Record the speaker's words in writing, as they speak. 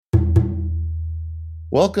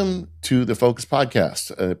Welcome to the Focus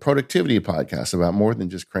Podcast, a productivity podcast about more than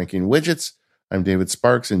just cranking widgets. I'm David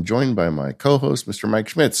Sparks and joined by my co-host, Mr. Mike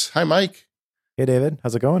Schmitz. Hi, Mike. Hey, David.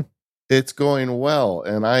 How's it going? It's going well,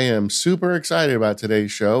 and I am super excited about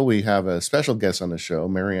today's show. We have a special guest on the show,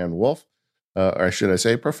 Maryanne Wolf, or should I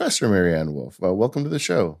say Professor Maryanne Wolf. Welcome to the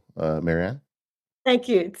show, Maryanne. Thank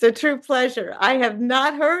you. It's a true pleasure. I have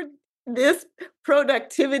not heard this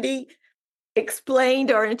productivity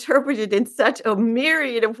explained or interpreted in such a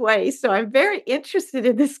myriad of ways. So I'm very interested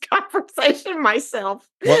in this conversation myself.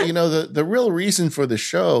 Well, you know, the real reason for the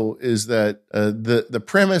show is that the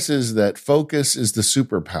premise is that focus is the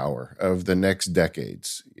superpower of the next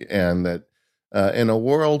decades, and that in a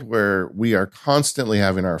world where we are constantly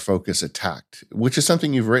having our focus attacked, which is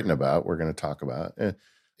something you've written about, we're going to talk about.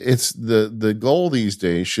 It's the goal these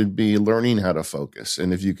days should be learning how to focus.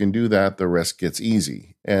 And if you can do that, the rest gets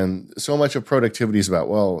easy. And so much of productivity is about,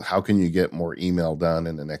 well, how can you get more email done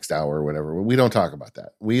in the next hour or whatever? We don't talk about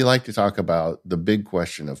that. We like to talk about the big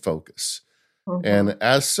question of focus. Mm-hmm. And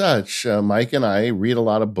as such, Mike and I read a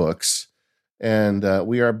lot of books. And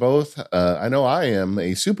we are both, I know I am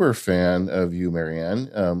a super fan of you,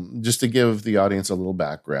 Maryanne. Just to give the audience a little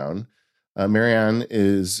background, Maryanne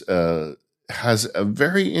has a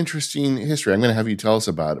very interesting history. I'm going to have you tell us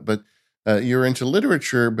about it, but you're into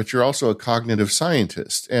literature, but you're also a cognitive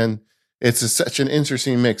scientist. And it's such an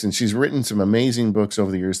interesting mix. And she's written some amazing books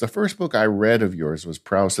over the years. The first book I read of yours was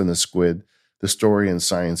Proust and the Squid, The Story and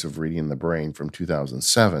Science of Reading the Brain from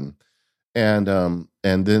 2007. And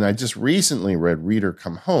then I just recently read Reader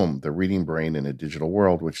Come Home, The Reading Brain in a Digital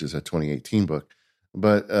World, which is a 2018 book.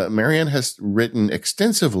 But Maryanne has written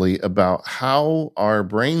extensively about how our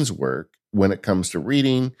brains work when it comes to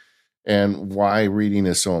reading and why reading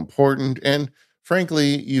is so important. And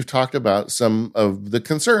frankly, you've talked about some of the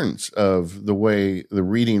concerns of the way the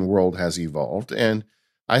reading world has evolved. And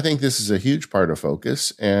I think this is a huge part of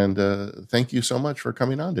focus. And thank you so much for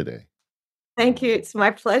coming on today. Thank you. It's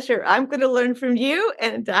my pleasure. I'm going to learn from you,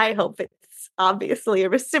 and I hope it's obviously a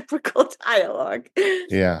reciprocal dialogue.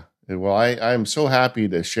 Yeah. Well, I'm so happy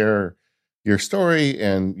to share your story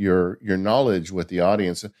and your knowledge with the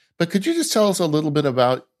audience. But could you just tell us a little bit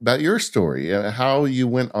about your story, how you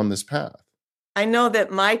went on this path? I know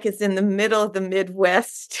that Mike is in the middle of the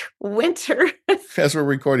Midwest winter. As we're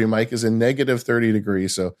recording, Mike is in negative 30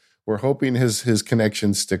 degrees, so we're hoping his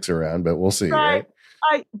connection sticks around, but we'll see, right?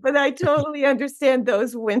 But I totally understand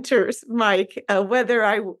those winters, Mike, whether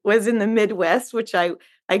I was in the Midwest, which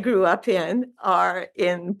I grew up in, or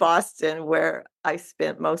in Boston, where I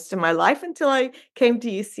spent most of my life until I came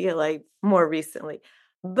to UCLA more recently.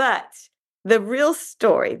 But the real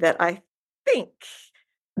story that I think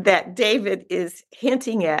that David is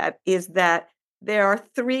hinting at is that there are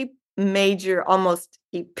three major, almost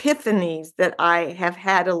epiphanies that I have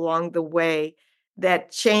had along the way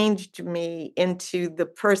that changed me into the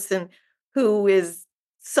person who is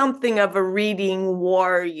something of a reading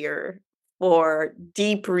warrior for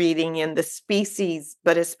deep reading in the species,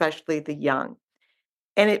 but especially the young.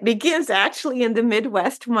 And it begins actually in the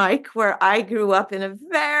Midwest, Mike, where I grew up in a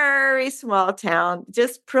very small town,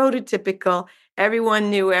 just prototypical. Everyone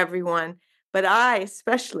knew everyone, but I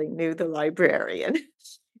especially knew the librarian.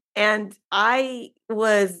 And I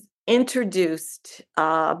was introduced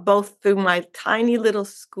both through my tiny little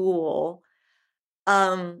school,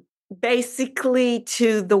 basically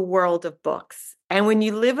to the world of books. And when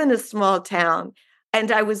you live in a small town,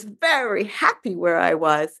 and I was very happy where I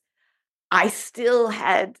was, I still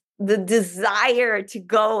had the desire to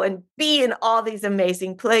go and be in all these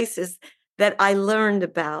amazing places that I learned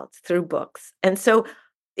about through books. And so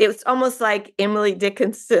it was almost like Emily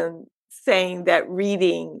Dickinson saying that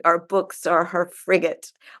reading or books are her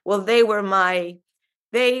frigate. Well, they were my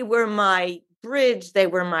bridge, they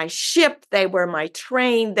were my ship, they were my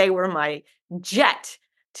train, they were my jet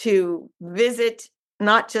to visit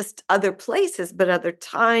not just other places, but other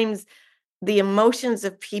times, the emotions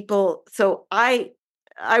of people. So I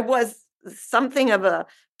was something of a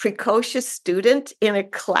precocious student in a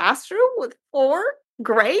classroom with 4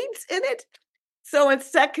 grades in it. So in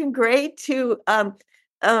second grade, to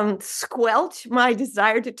squelch my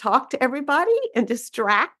desire to talk to everybody and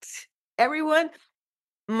distract everyone,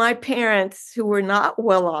 my parents, who were not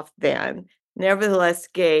well off then, nevertheless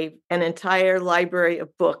gave an entire library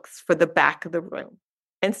of books for the back of the room.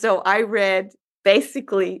 And so I read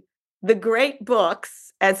basically the great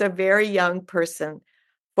books as a very young person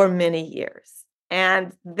for many years.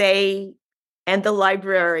 And the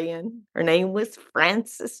librarian, her name was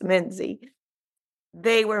Frances Menzie,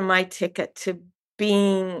 they were my ticket to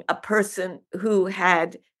being a person who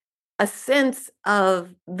had a sense of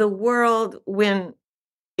the world when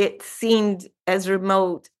it seemed as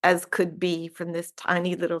remote as could be from this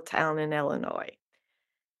tiny little town in Illinois.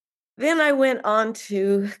 Then I went on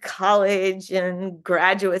to college and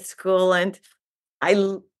graduate school, and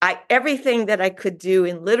I everything that I could do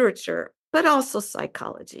in literature, but also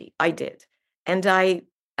psychology, I did. And I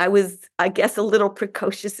was, I guess, a little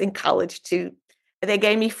precocious in college too. They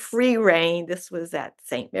gave me free reign. This was at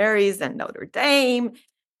St. Mary's and Notre Dame.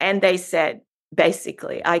 And they said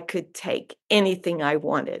basically I could take anything I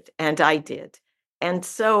wanted, and I did. And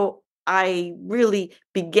so I really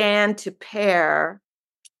began to pair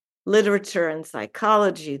literature and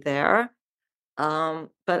psychology there,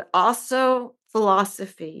 but also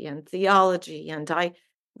philosophy and theology. And I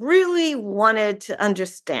really wanted to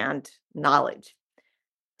understand knowledge.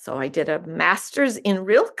 So I did a master's in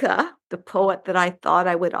Rilke, the poet that I thought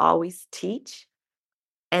I would always teach.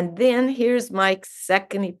 And then here's my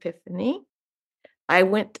second epiphany. I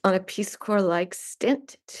went on a Peace Corps like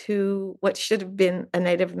stint to what should have been a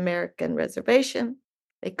Native American reservation.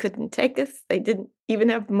 They couldn't take us, they didn't even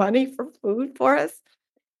have money for food for us.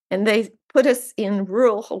 And they put us in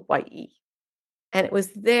rural Hawaii. And it was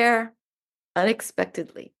there,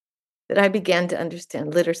 unexpectedly, that I began to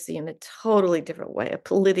understand literacy in a totally different way, a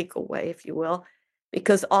political way, if you will,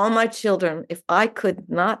 because all my children, if I could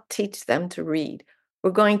not teach them to read,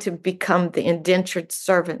 were going to become the indentured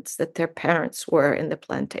servants that their parents were in the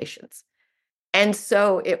plantations. And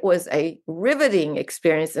so it was a riveting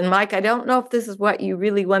experience. And Mike, I don't know if this is what you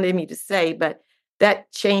really wanted me to say, but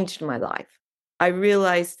that changed my life. I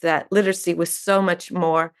realized that literacy was so much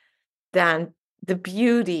more than the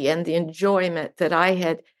beauty and the enjoyment that I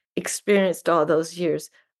had experienced all those years,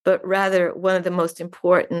 but rather one of the most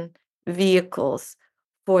important vehicles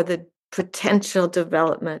for the potential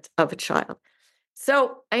development of a child.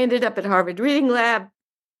 So I ended up at Harvard Reading Lab,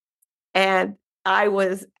 and I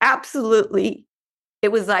was absolutely,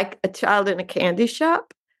 it was like a child in a candy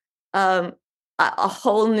shop. A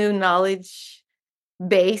whole new knowledge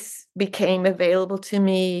base became available to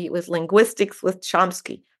me. It was linguistics with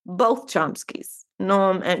Chomsky, both Chomskys,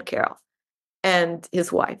 Noam and Carol, and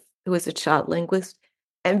his wife, who was a child linguist.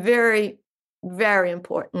 And very, very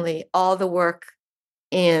importantly, all the work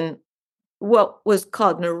in what was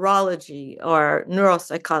called neurology or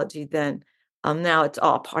neuropsychology then. Now it's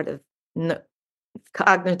all part of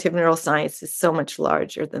cognitive neuroscience is so much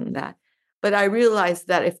larger than that. But I realized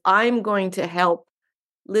that if I'm going to help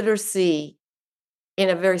literacy in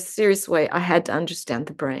a very serious way, I had to understand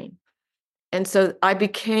the brain. And so I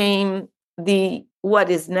became the what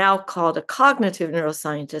is now called a cognitive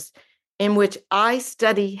neuroscientist, in which I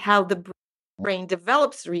study how the brain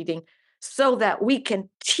develops reading so that we can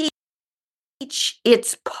teach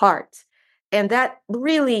its part. And that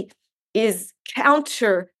really is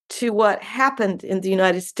counter to what happened in the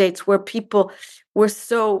United States, where people were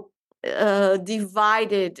so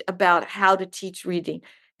divided about how to teach reading.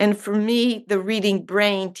 And for me, the reading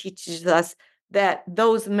brain teaches us that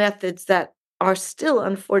those methods that are still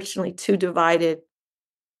unfortunately too divided,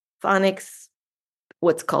 phonics,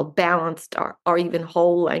 what's called balanced or even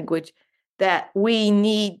whole language, that we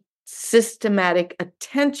need systematic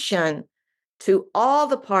attention to all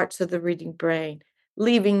the parts of the reading brain,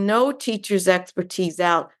 leaving no teacher's expertise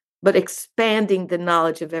out, but expanding the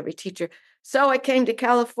knowledge of every teacher. So I came to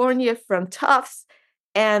California from Tufts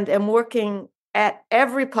and am working at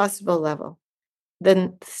every possible level,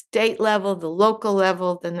 the state level, the local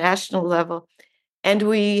level, the national level. And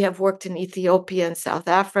we have worked in Ethiopia and South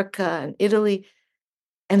Africa and Italy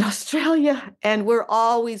and Australia. And we're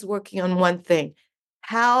always working on one thing.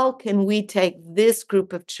 How can we take this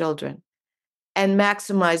group of children and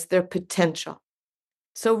maximize their potential?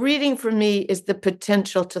 So reading for me is the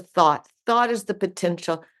potential to thought. Thought is the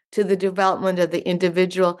potential to the development of the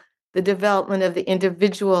individual. The development of the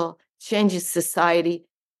individual changes society.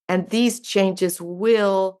 And these changes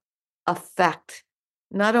will affect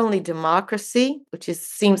not only democracy, which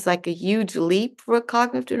seems like a huge leap for a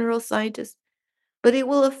cognitive neuroscientist, but it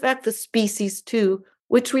will affect the species too,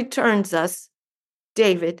 which returns us,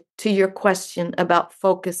 David, to your question about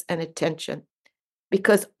focus and attention.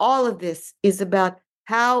 Because all of this is about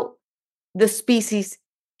how the species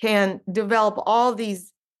can develop all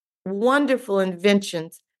these wonderful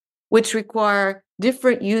inventions, which require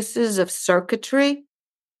different uses of circuitry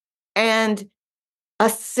and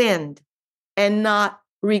ascend and not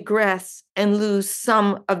regress and lose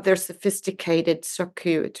some of their sophisticated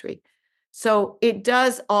circuitry. So it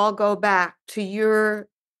does all go back to your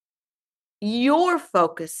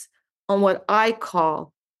focus on what I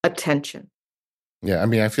call attention. Yeah, I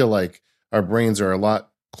mean, I feel like our brains are a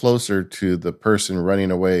lot closer to the person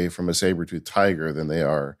running away from a saber-toothed tiger than they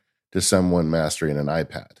are to someone mastering an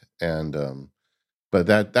iPad. And but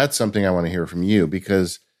that's something I want to hear from you,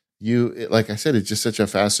 because like I said, it's just such a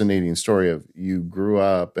fascinating story of you grew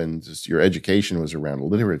up and just your education was around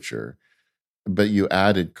literature, but you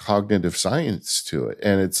added cognitive science to it,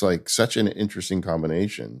 and it's like such an interesting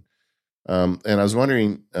combination. And I was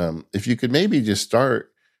wondering if you could maybe just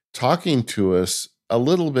start talking to us a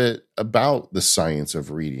little bit about the science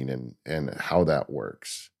of reading and how that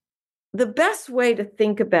works. The best way to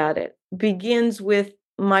think about it begins with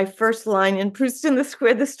my first line in Proust and the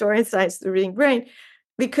Square, the story and science of the reading brain,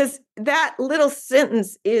 because that little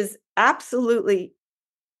sentence is absolutely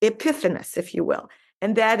epiphanous, if you will.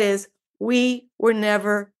 And that is, we were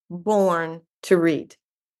never born to read.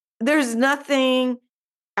 There's nothing,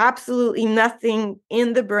 absolutely nothing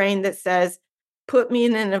in the brain that says, put me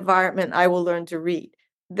in an environment, I will learn to read.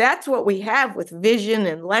 That's what we have with vision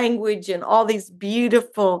and language and all these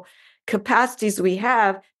beautiful capacities we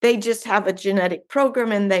have. They just have a genetic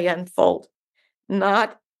program and they unfold.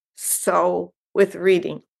 Not so with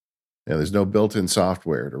reading. Yeah, there's no built-in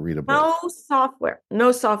software to read a book. No software,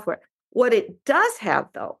 no software. What it does have,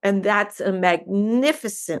 though, and that's a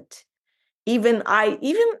magnificent, I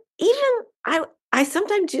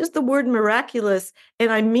sometimes use the word miraculous,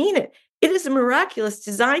 and I mean it. It is a miraculous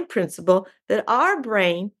design principle that our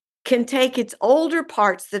brain can take its older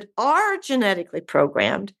parts that are genetically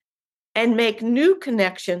programmed and make new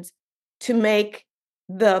connections to make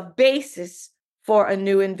the basis for a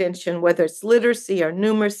new invention, whether it's literacy or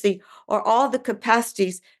numeracy or all the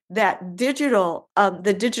capacities that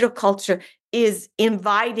the digital culture is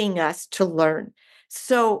inviting us to learn.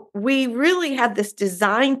 So we really have this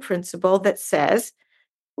design principle that says,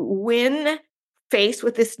 when faced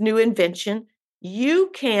with this new invention, you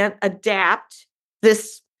can adapt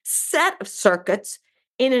this set of circuits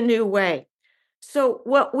in a new way. So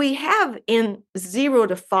what we have in 0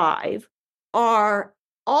 to 5 are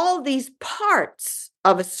all these parts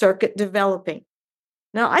of a circuit developing.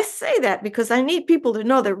 Now, I say that because I need people to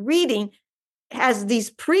know that reading has these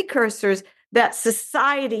precursors that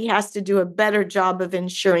society has to do a better job of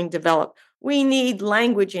ensuring develop. We need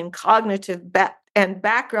language and cognitive and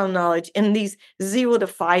background knowledge in these 0 to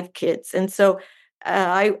 5 kids. And so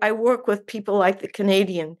I work with people like the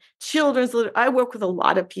Canadian Children's. I work with a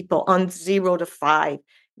lot of people on 0 to 5,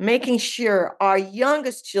 making sure our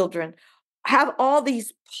youngest children have all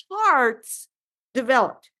these parts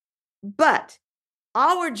developed. But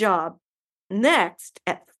our job next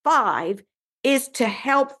at 5 is to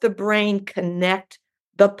help the brain connect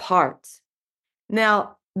the parts.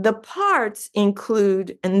 Now, the parts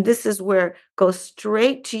include, and this is where goes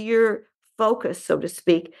straight to your focus, so to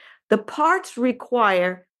speak. The parts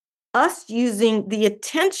require us using the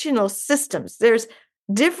attentional systems. There's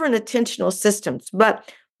different attentional systems, but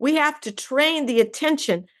we have to train the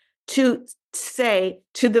attention to say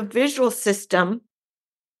to the visual system,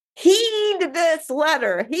 heed this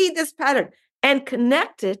letter, heed this pattern, and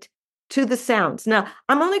connect it to the sounds. Now,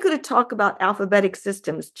 I'm only going to talk about alphabetic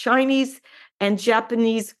systems, Chinese and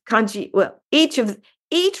Japanese kanji. Well,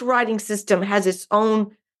 each writing system has its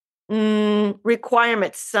own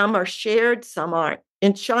requirements. Some are shared, some aren't.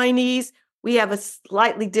 In Chinese, we have a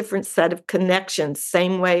slightly different set of connections,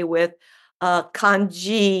 same way with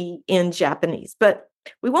kanji in Japanese. But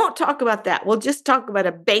we won't talk about that. We'll just talk about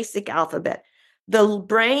a basic alphabet. The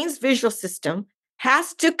brain's visual system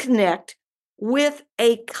has to connect with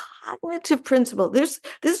a cognitive principle. This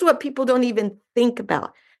is what people don't even think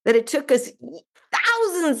about, that it took us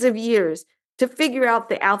thousands of years to figure out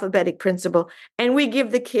the alphabetic principle. And we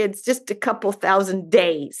give the kids just a couple thousand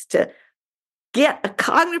days to get a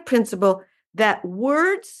cognitive principle that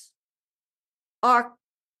words are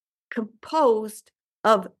composed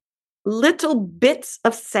of little bits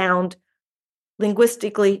of sound,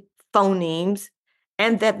 linguistically phonemes,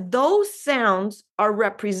 and that those sounds are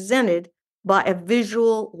represented by a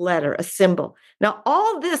visual letter, a symbol. Now,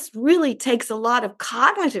 all this really takes a lot of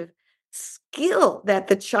cognitive skill that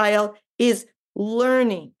the child is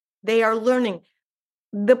learning. They are learning.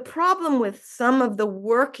 The problem with some of the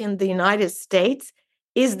work in the United States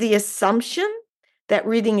is the assumption that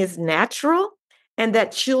reading is natural and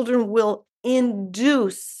that children will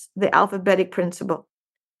induce the alphabetic principle.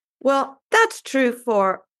 Well, that's true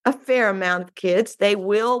for a fair amount of kids. They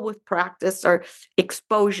will, with practice or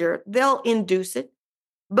exposure, they'll induce it.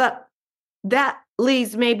 But that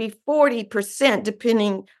leaves maybe 40%,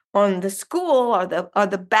 depending on the school or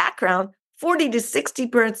the background. 40 to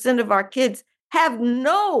 60% of our kids have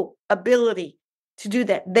no ability to do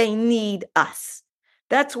that. They need us.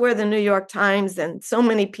 That's where the New York Times and so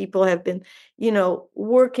many people have been,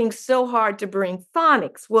 working so hard to bring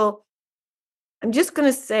phonics. Well, I'm just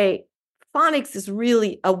going to say phonics is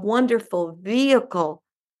really a wonderful vehicle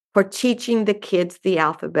for teaching the kids the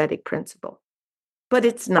alphabetic principle, but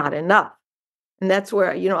it's not enough. And that's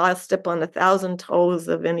where, I'll step on 1,000 toes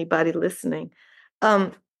of anybody listening.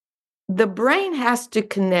 The brain has to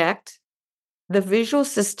connect the visual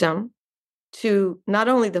system to not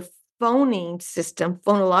only the phoneme system,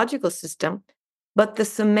 phonological system, but the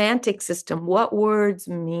semantic system, what words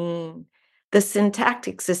mean, the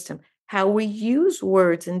syntactic system, how we use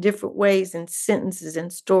words in different ways in sentences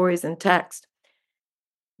and stories and text.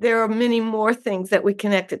 There are many more things that we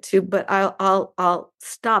connect it to, but I'll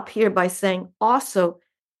stop here by saying also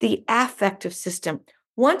the affective system.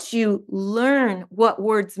 Once you learn what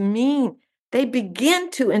words mean, they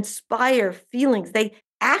begin to inspire feelings. They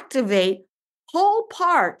activate whole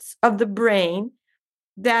parts of the brain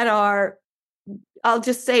that are, I'll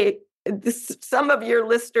just say, some of your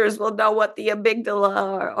listeners will know what the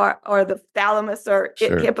amygdala or the thalamus or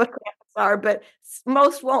Sure. hippocampus are, but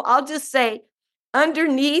most won't. I'll just say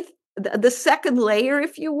underneath the second layer,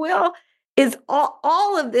 if you will, is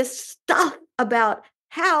all of this stuff about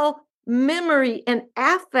how memory and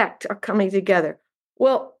affect are coming together.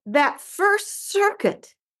 Well, that first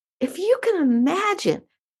circuit, if you can imagine,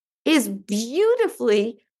 is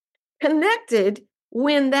beautifully connected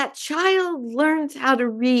when that child learns how to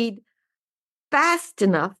read fast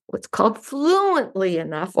enough, what's called fluently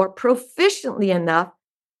enough or proficiently enough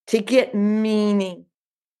to get meaning.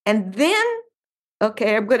 And then,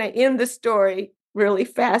 okay, I'm going to end the story really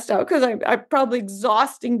fast out because I'm probably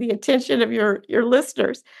exhausting the attention of your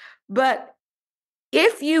listeners. But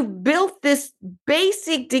if you built this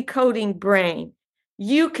basic decoding brain,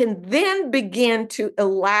 you can then begin to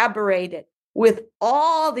elaborate it with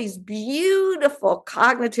all these beautiful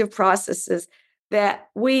cognitive processes that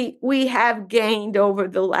we have gained over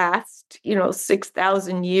the last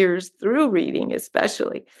 6,000 years through reading,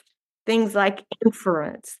 especially things like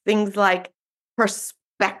inference, things like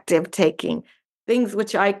perspective taking, things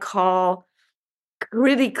which I call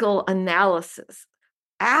critical analysis.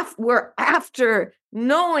 We're after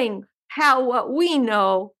knowing how what we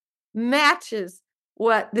know matches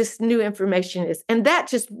what this new information is. And that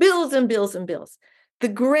just builds and builds and builds. The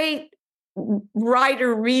great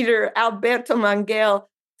writer-reader Alberto Manguel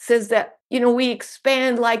says that, we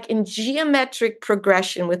expand like in geometric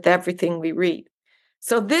progression with everything we read.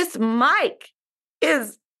 So this Mike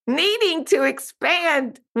is needing to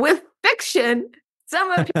expand with fiction some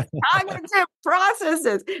of his cognitive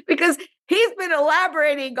processes because he's been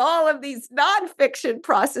elaborating all of these nonfiction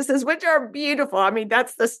processes, which are beautiful. I mean,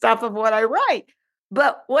 that's the stuff of what I write.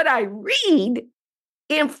 But what I read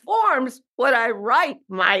informs what I write,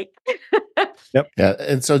 Mike. Yep. Yeah.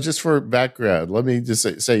 And so just for background, let me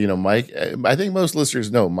just say, Mike, I think most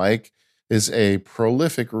listeners know Mike is a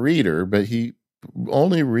prolific reader, but he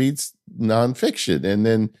only reads nonfiction. And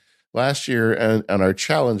then last year on our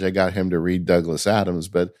challenge, I got him to read Douglas Adams,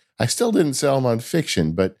 but I still didn't sell him on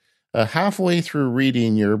fiction. But halfway through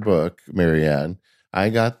reading your book, Maryanne, I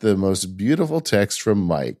got the most beautiful text from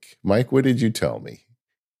Mike. Mike, what did you tell me?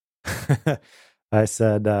 I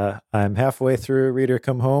said, I'm halfway through Reader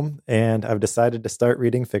Come Home, and I've decided to start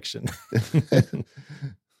reading fiction.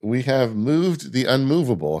 We have moved the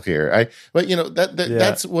unmovable here.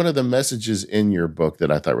 That's one of the messages in your book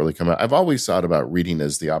that I thought really come out. I've always thought about reading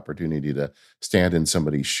as the opportunity to stand in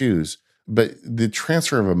somebody's shoes, but the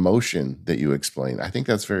transfer of emotion that you explain, I think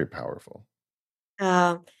that's very powerful.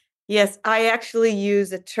 Yes, I actually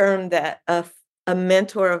use a term that a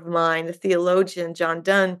mentor of mine, the theologian John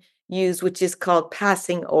Donne, used, which is called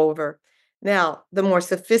passing over. Now, the more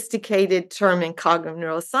sophisticated term in cognitive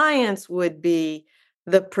neuroscience would be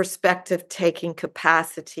the perspective taking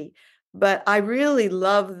capacity. But I really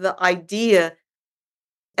love the idea,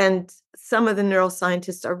 and some of the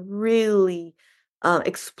neuroscientists are really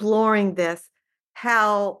exploring this,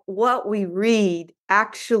 how what we read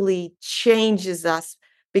actually changes us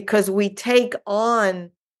because we take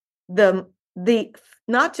on the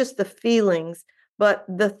not just the feelings, but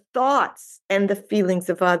the thoughts and the feelings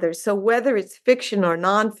of others. So whether it's fiction or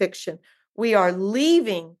nonfiction, we are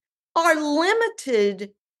leaving our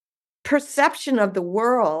limited perception of the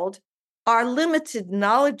world, our limited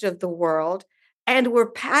knowledge of the world, and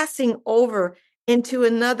we're passing over into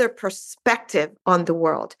another perspective on the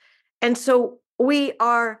world. And so we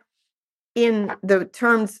are, in the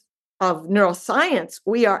terms of neuroscience,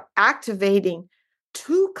 we are activating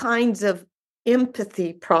two kinds of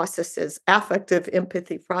empathy processes, affective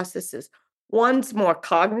empathy processes. One's more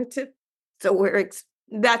cognitive. So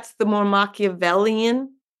that's the more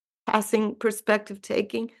Machiavellian passing perspective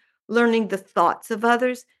taking, learning the thoughts of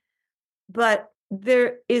others. But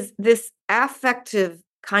there is this affective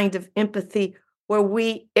kind of empathy where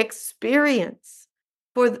we experience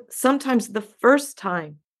for sometimes the first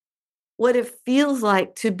time what it feels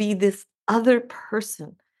like to be this other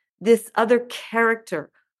person, this other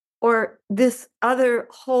character, or this other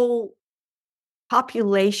whole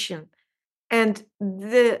population. And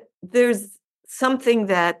there's something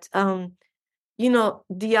that,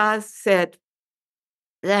 Diaz said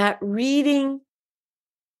that reading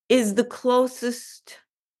is the closest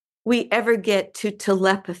we ever get to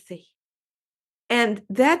telepathy. And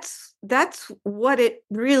that's what it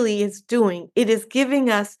really is doing. It is giving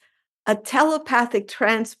us a telepathic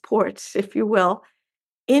transport, if you will,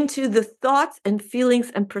 into the thoughts and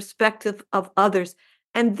feelings and perspective of others.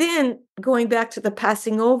 And then going back to the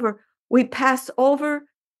passing over, we pass over,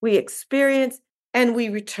 we experience, and we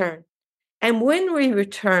return. And when we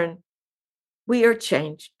return, we are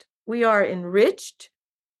changed. We are enriched.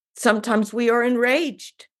 Sometimes we are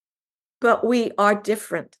enraged, but we are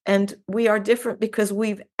different. And we are different because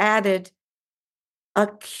we've added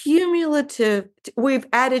we've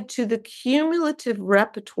added to the cumulative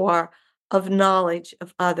repertoire of knowledge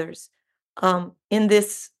of others in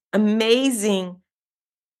this amazing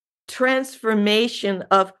transformation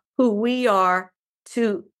of who we are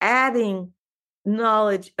to adding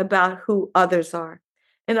knowledge about who others are.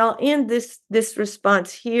 And I'll end this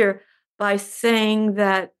response here by saying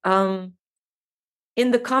that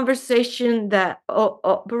in the conversation that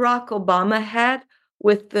Barack Obama had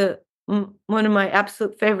with one of my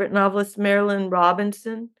absolute favorite novelists, Marilynne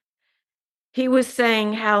Robinson, he was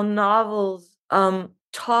saying how novels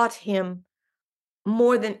taught him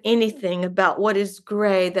more than anything about what is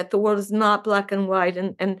gray, that the world is not black and white,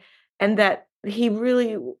 and that he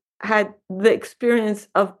really had the experience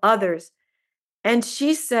of others. And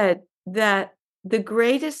she said that the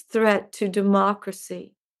greatest threat to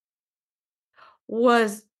democracy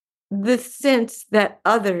was the sense that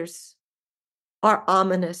others are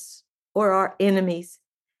ominous or are enemies.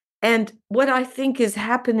 And what I think is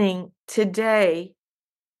happening today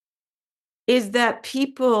is that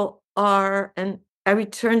people are, and I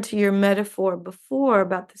returned to your metaphor before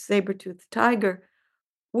about the saber-toothed tiger,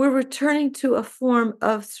 we're returning to a form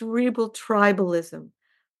of cerebral tribalism.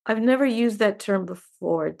 I've never used that term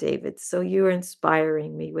before, David, so you're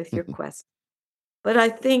inspiring me with your question. But I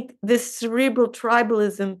think this cerebral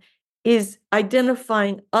tribalism is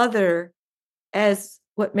identifying other as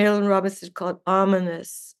what Marilynne Robinson called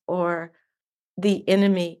ominous or the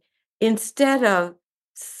enemy, instead of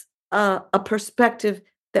a perspective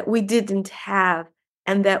that we didn't have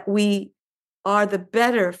and that we are the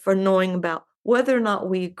better for knowing about. Whether or not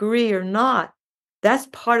we agree or not, that's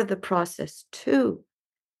part of the process too.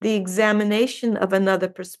 The examination of another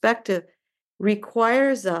perspective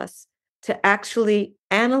requires us to actually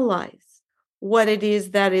analyze what it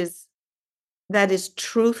is that is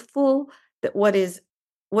truthful, that what is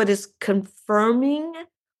confirming,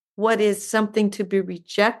 what is something to be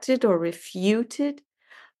rejected or refuted.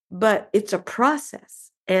 But it's a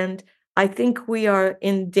process. And I think we are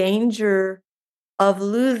in danger of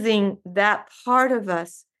losing that part of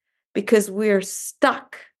us because we're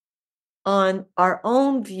stuck on our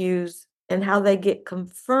own views and how they get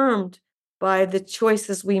confirmed by the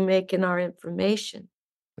choices we make in our information.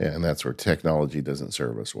 Yeah, and that's where technology doesn't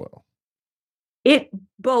serve us well. It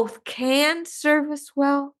both can serve us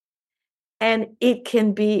well and it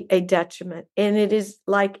can be a detriment. And it is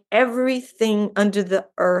like everything under the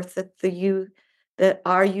earth that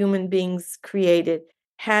our human beings created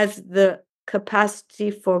has the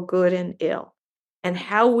capacity for good and ill. And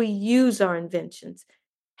how we use our inventions,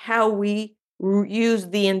 how we use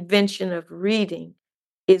the invention of reading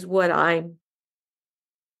is what I'm,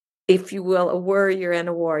 if you will, a worrier and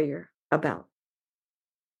a warrior about.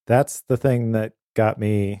 That's the thing that got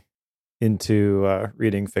me into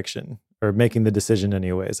reading fiction, or making the decision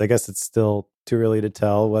anyways. I guess it's still too early to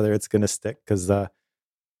tell whether it's going to stick, because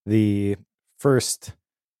the first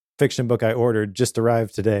fiction book I ordered just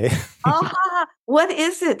arrived today. What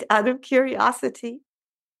is it, out of curiosity?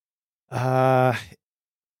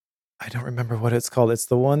 I don't remember what it's called. It's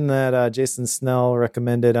the one that Jason Snell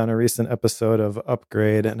recommended on a recent episode of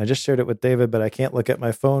Upgrade, and I just shared it with David, but I can't look at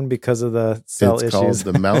my phone because of the cell issues. It's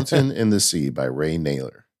called The Mountain and the Sea by Ray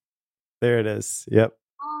Naylor. There it is. Yep.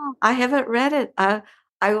 Oh, I haven't read it. I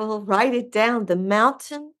will write it down. The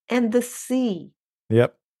Mountain and the Sea.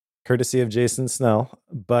 Yep. Courtesy of Jason Snell.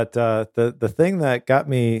 But the thing that got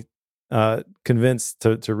me convinced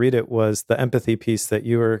to read it was the empathy piece that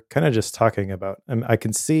you were kind of just talking about. I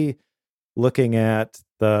can see, looking at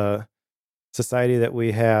the society that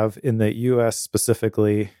we have in the U.S.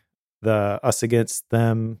 specifically, the us against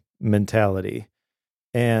them mentality.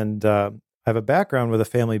 And I have a background with a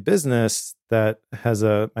family business that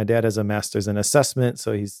my dad has a master's in assessment.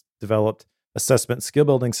 So he's developed assessment skill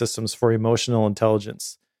building systems for emotional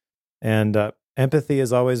intelligence. And empathy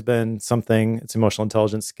has always been it's emotional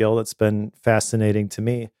intelligence skill that's been fascinating to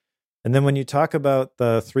me. And then when you talk about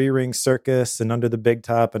the 3-ring circus and under the big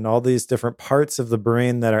top and all these different parts of the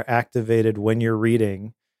brain that are activated when you're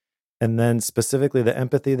reading, and then specifically the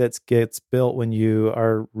empathy that gets built when you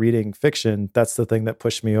are reading fiction, that's the thing that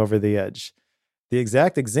pushed me over the edge. The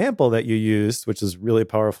exact example that you used, which is really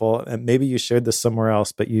powerful, and maybe you shared this somewhere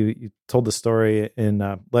else, but you told the story in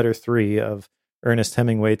letter 3 of Ernest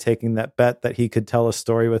Hemingway taking that bet that he could tell a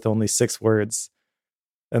story with only 6 words.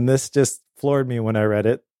 And this just floored me when I read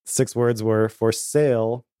it. 6 words were, "For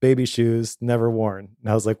sale, baby shoes, never worn." And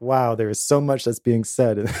I was like, wow, there is so much that's being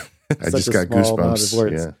said in I such just a got small amount of goosebumps.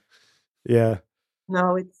 words. Yeah.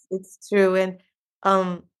 No, it's true. And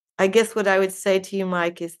I guess what I would say to you,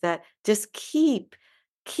 Mike, is that just keep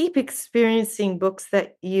experiencing books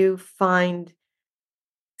that you find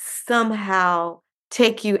somehow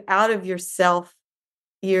take you out of yourself,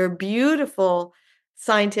 your beautiful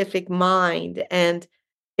scientific mind, and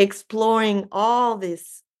exploring all the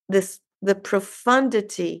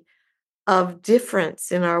profundity of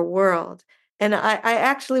difference in our world. And I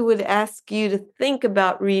actually would ask you to think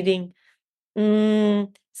about reading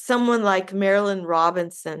someone like Marilyn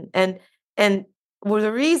Robinson. And well,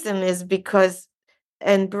 the reason is because,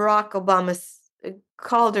 and Barack Obama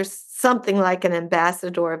called her something like an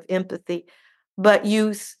ambassador of empathy. But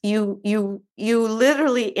you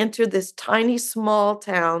literally enter this tiny small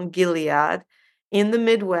town, Gilead, in the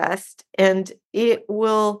Midwest, and it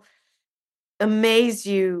will amaze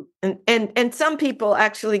you. And some people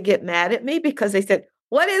actually get mad at me because they said,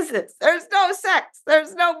 "What is this? There's no sex,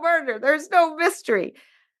 there's no murder, there's no mystery."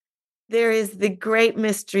 There is the great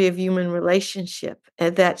mystery of human relationship,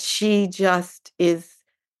 and that she just is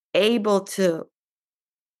able to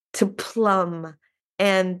plumb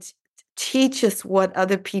and teach us what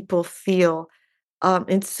other people feel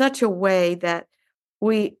in such a way that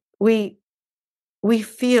we we we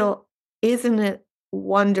feel, isn't it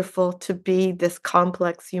wonderful to be this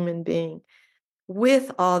complex human being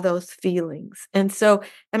with all those feelings? And so,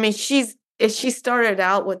 I mean, she started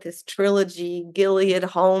out with this trilogy, Gilead,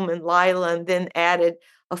 Home, and Lila, and then added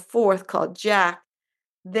a fourth called Jack.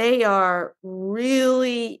 They are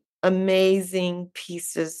really amazing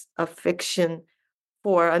pieces of fiction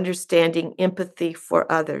for understanding empathy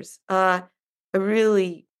for others. I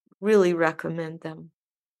really, really recommend them.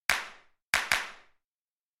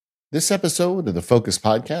 This episode of the Focus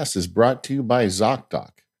Podcast is brought to you by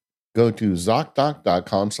ZocDoc. Go to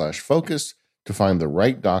ZocDoc.com/focus to find the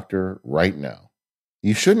right doctor right now.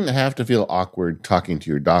 You shouldn't have to feel awkward talking to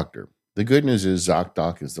your doctor. The good news is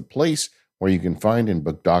ZocDoc is the place where you can find and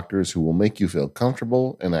book doctors who will make you feel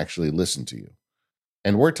comfortable and actually listen to you.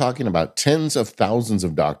 And we're talking about tens of thousands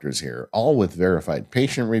of doctors here, all with verified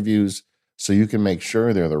patient reviews, so you can make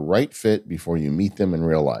sure they're the right fit before you meet them in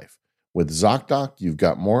real life. With ZocDoc, you've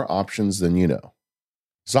got more options than you know.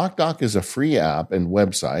 ZocDoc is a free app and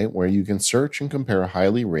website where you can search and compare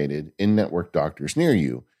highly rated in-network doctors near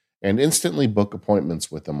you and instantly book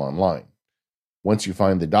appointments with them online. Once you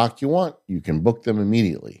find the doc you want, you can book them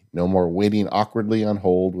immediately. No more waiting awkwardly on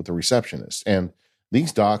hold with a receptionist. And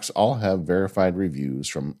these docs all have verified reviews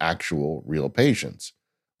from actual real patients.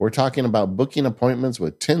 We're talking about booking appointments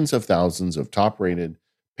with tens of thousands of top-rated,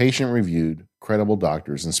 patient-reviewed, credible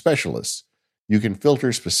doctors and specialists. You can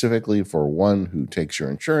filter specifically for one who takes your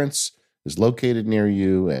insurance, is located near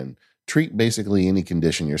you, and treat basically any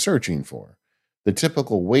condition you're searching for. The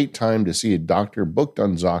typical wait time to see a doctor booked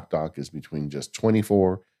on ZocDoc is between just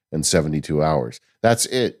 24 and 72 hours. That's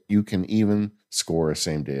it. You can even score a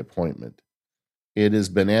same-day appointment. It is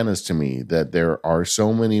bananas to me that there are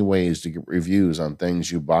so many ways to get reviews on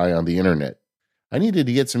things you buy on the internet. I needed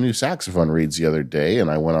to get some new saxophone reeds the other day,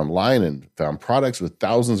 and I went online and found products with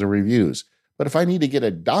thousands of reviews. But if I need to get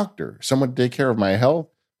a doctor, someone to take care of my health,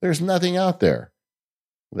 there's nothing out there.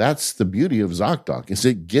 That's the beauty of ZocDoc, is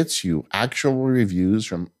it gets you actual reviews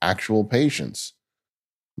from actual patients.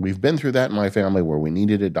 We've been through that in my family where we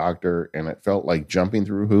needed a doctor, and it felt like jumping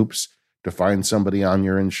through hoops to find somebody on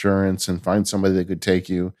your insurance and find somebody that could take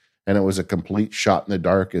you, and it was a complete shot in the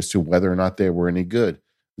dark as to whether or not they were any good.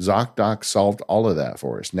 ZocDoc solved all of that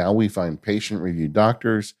for us. Now we find patient-reviewed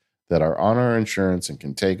doctors that are on our insurance and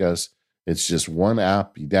can take us. It's just one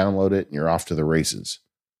app, you download it, and you're off to the races.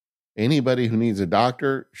 Anybody who needs a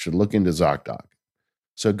doctor should look into ZocDoc.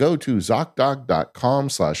 So go to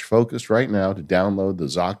ZocDoc.com/focus right now to download the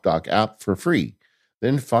ZocDoc app for free.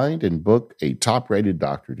 Then find and book a top-rated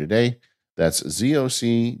doctor today. That's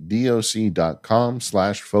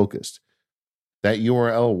zocdoc.com/focused. That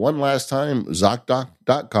URL one last time,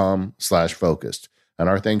 zocdoc.com/focused. And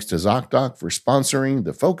our thanks to ZocDoc for sponsoring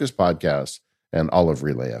the Focus Podcast and all of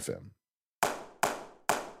Relay FM.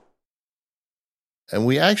 And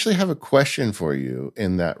we actually have a question for you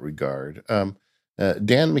in that regard.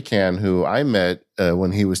 Dan McCann, who I met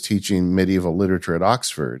when he was teaching medieval literature at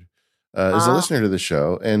Oxford, is a listener to the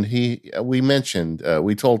show. And we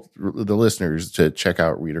told the listeners to check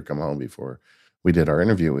out Read or Come Home before we did our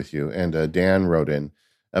interview with you. And Dan wrote in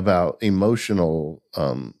about emotional,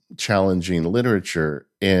 challenging literature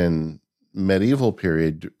in medieval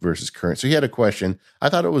period versus current. So he had a question. I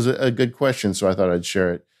thought it was a good question, so I thought I'd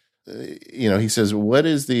share it. He says, what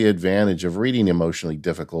is the advantage of reading emotionally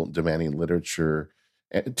difficult, demanding literature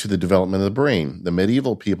to the development of the brain? The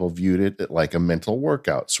medieval people viewed it like a mental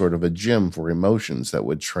workout, sort of a gym for emotions that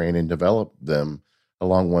would train and develop them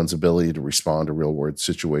along one's ability to respond to real-world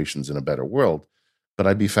situations in a better world. But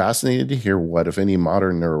I'd be fascinated to hear what, if any,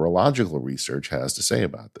 modern neurological research has to say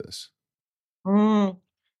about this.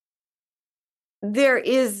 There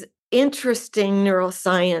is interesting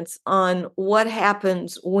neuroscience on what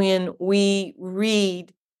happens when we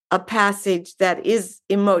read a passage that is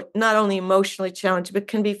not only emotionally challenging, but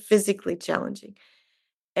can be physically challenging.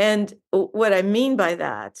 And what I mean by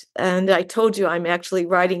that, and I told you I'm actually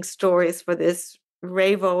writing stories for this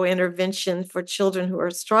RAVO intervention for children who are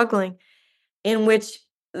struggling, in which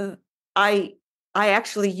I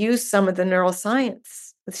actually use some of the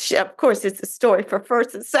neuroscience. Of course, it's a story for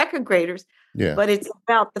first and second graders, but it's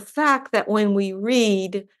about the fact that when we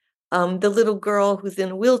read, the little girl who's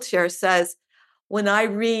in a wheelchair says, when I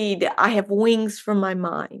read, I have wings from my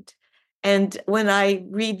mind. And when I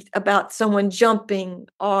read about someone jumping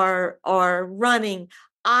or running,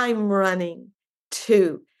 I'm running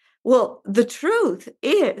too. Well, the truth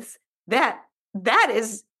is that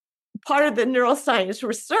is part of the neuroscience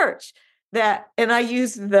research and I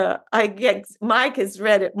guess Mike has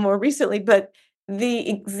read it more recently, but the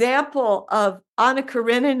example of Anna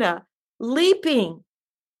Karenina leaping,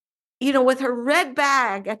 with her red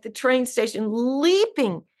bag at the train station,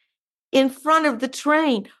 leaping in front of the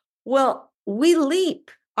train. Well, we leap.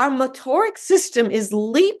 Our motoric system is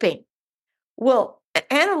leaping. Well,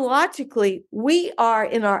 analogically, we are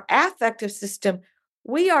in our affective system,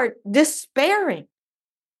 we are despairing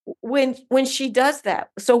when she does that.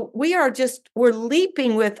 So we're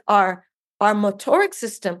leaping with our motoric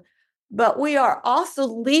system, but we are also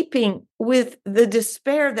leaping with the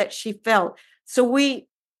despair that she felt.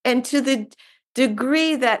 And to the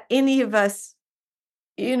degree that any of us,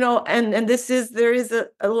 and there is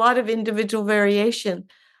a lot of individual variation,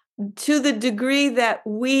 to the degree that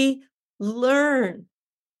we learn,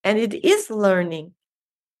 and it is learning,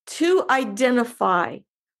 to identify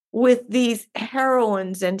with these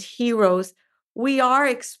heroines and heroes, we are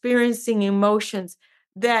experiencing emotions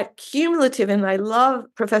that cumulative, and I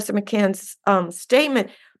love Professor McCann's statement,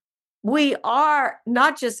 we are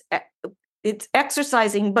not just, it's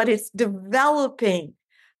exercising, but it's developing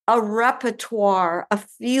a repertoire, a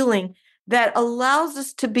feeling that allows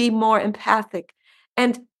us to be more empathic.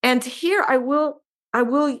 And here I will,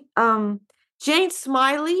 Jane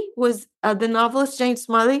Smiley was, the novelist Jane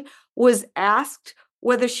Smiley was asked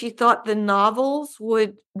whether she thought the novel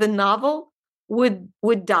would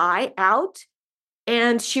die out.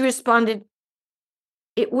 And she responded,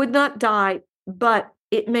 it would not die, but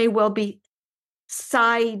it may well be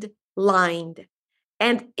sidelined.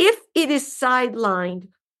 And if it is sidelined,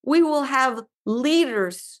 we will have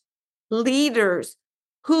leaders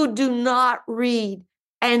who do not read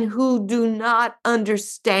and who do not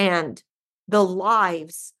understand the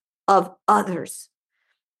lives of others.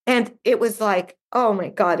 And it was like, oh my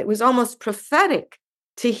God, it was almost prophetic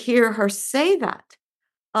to hear her say that,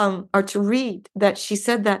 or to read that she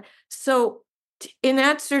said that. So in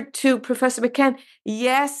answer to Professor McCann,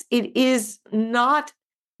 yes, it is not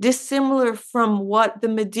dissimilar from what the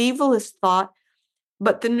medievalists thought,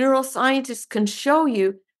 but the neuroscientists can show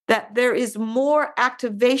you that there is more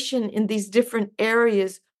activation in these different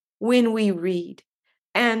areas when we read.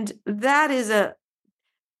 And that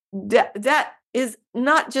is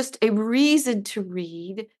not just a reason to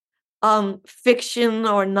read fiction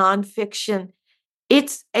or nonfiction.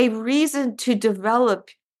 It's a reason to develop,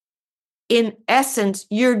 in essence,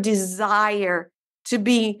 your desire to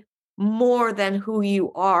be more than who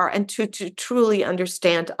you are and to truly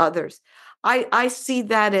understand others. I see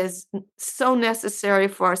that as so necessary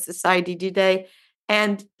for our society today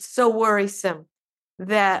and so worrisome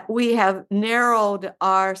that we have narrowed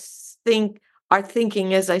our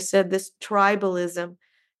thinking, as I said, this tribalism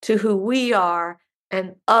to who we are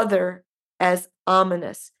and other as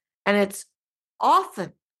ominous. And it's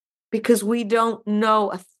often because we don't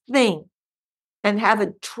know a thing and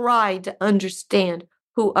haven't tried to understand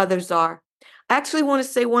who others are. I actually want to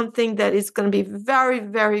say one thing that is going to be very,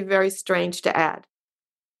 very, very strange to add.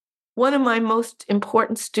 One of my most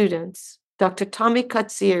important students, Dr. Tommy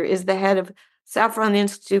Katsir, is the head of Saffron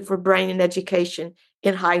Institute for Brain and Education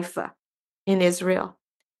in Haifa, in Israel.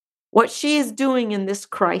 What she is doing in this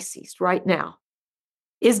crisis right now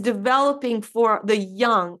is developing for the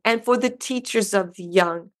young and for the teachers of the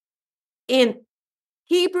young in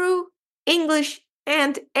Hebrew, English,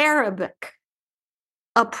 and Arabic,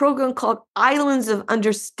 a program called Islands of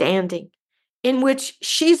Understanding, in which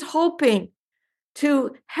she's hoping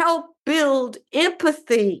to help build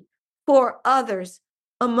empathy for others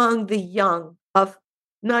among the young of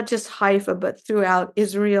not just Haifa, but throughout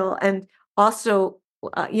Israel. And also,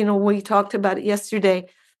 we talked about it yesterday,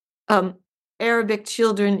 Arabic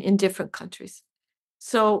children in different countries.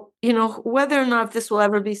 So, whether or not this will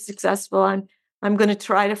ever be successful, I'm going to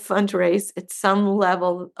try to fundraise at some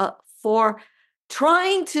level for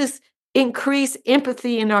trying to increase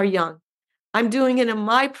empathy in our young. I'm doing it in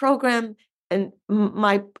my program, and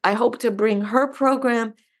I hope to bring her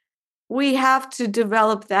program. We have to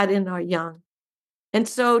develop that in our young. And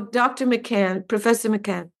so, Dr. McCann, Professor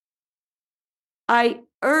McCann, I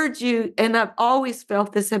urge you, and I've always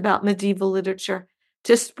felt this about medieval literature,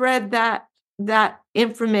 to spread that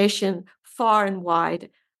information far and wide.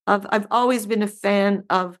 I've always been a fan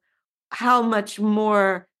of how much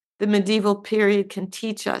more the medieval period can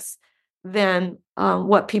teach us than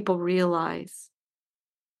what people realize.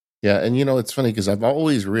 Yeah, and it's funny because I've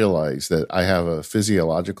always realized that I have a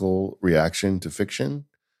physiological reaction to fiction.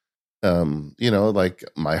 Like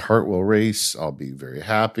my heart will race, I'll be very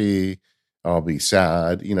happy, I'll be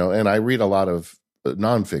sad, and I read a lot of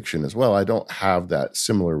nonfiction as well. I don't have that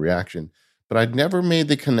similar reaction, but I'd never made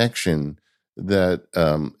the connection that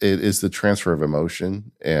it is the transfer of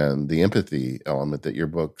emotion and the empathy element that your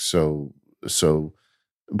book so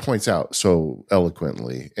points out so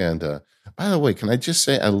eloquently. And by the way, can I just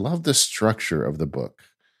say I love the structure of the book,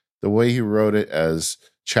 the way he wrote it as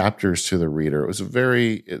chapters to the reader. It was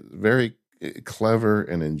very, very clever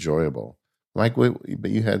and enjoyable. Mike,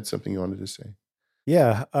 but you had something you wanted to say.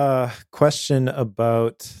 Yeah, question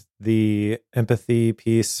about the empathy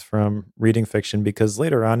piece from reading fiction, because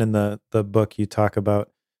later on in the book you talk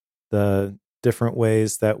about the different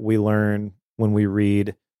ways that we learn when we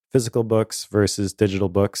read physical books versus digital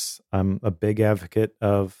books. I'm a big advocate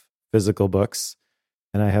of physical books,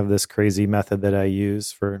 and I have this crazy method that I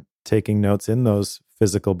use for taking notes in those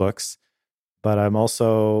physical books. But I'm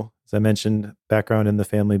also, as I mentioned, background in the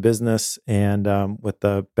family business, and with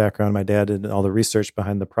the background my dad did and all the research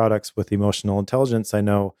behind the products with emotional intelligence, I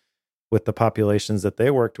know with the populations that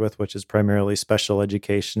they worked with, which is primarily special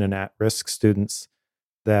education and at-risk students,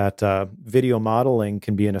 that video modeling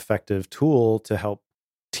can be an effective tool to help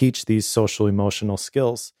teach these social emotional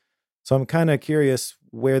skills. So I'm kind of curious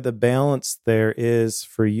where the balance there is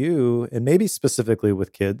for you, and maybe specifically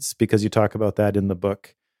with kids, because you talk about that in the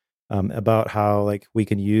book, about how like we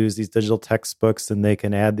can use these digital textbooks and they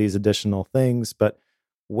can add these additional things. But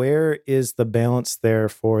where is the balance there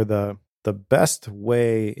for the best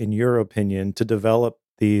way, in your opinion, to develop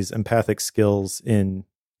these empathic skills in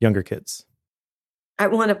younger kids? I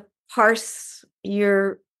want to parse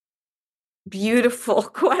your beautiful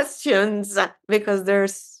questions because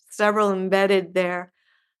there's several embedded there.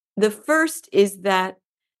 The first is that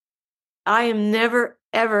I am never,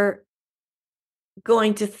 ever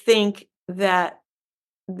going to think that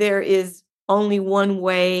there is only one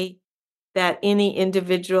way that any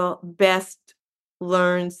individual best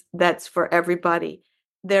learns that's for everybody.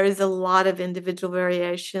 There is a lot of individual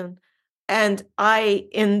variation. And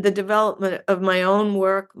in the development of my own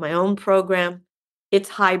work, my own program, it's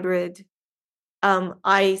hybrid.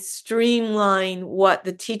 I streamline what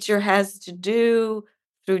the teacher has to do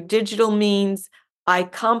through digital means. I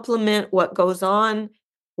complement what goes on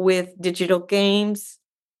with digital games,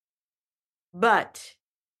 but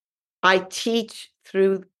I teach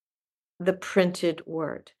through the printed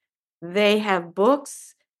word. They have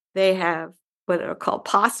books. They have what are called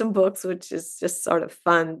possum books, which is just sort of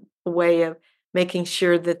fun way of making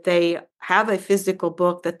sure that they have a physical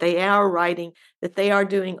book, that they are writing, that they are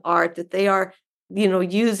doing art, that they are,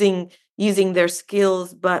 using their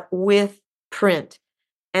skills, but with print,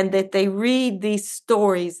 and that they read these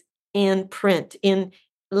stories in print, in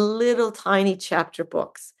little tiny chapter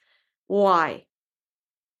books. Why?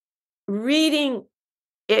 Reading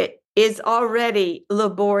it is already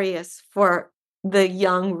laborious for the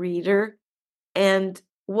young reader. And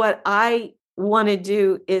what I want to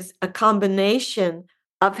do is a combination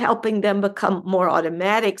of helping them become more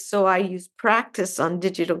automatic. So I use practice on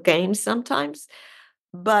digital games sometimes,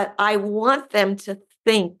 but I want them to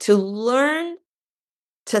think, to learn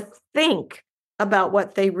to think about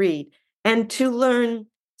what they read and to learn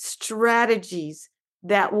strategies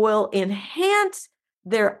that will enhance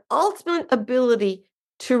their ultimate ability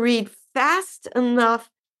to read fast enough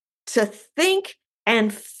to think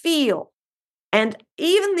and feel. And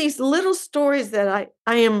even these little stories that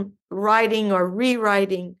I am writing or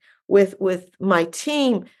rewriting with my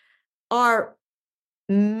team are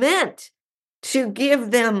meant to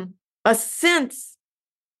give them a sense.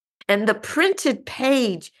 And the printed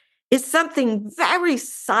page is something very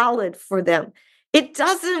solid for them. It's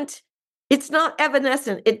not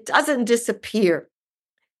evanescent. It doesn't disappear.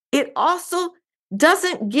 It also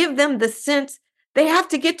doesn't give them the sense they have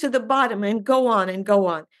to get to the bottom and go on and go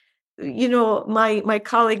on. My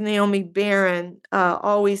colleague Naomi Barron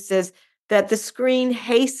always says that the screen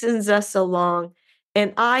hastens us along.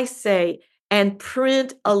 And I say, and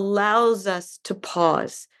print allows us to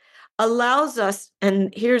pause, allows us,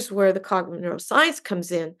 and here's where the cognitive neuroscience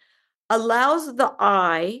comes in, allows the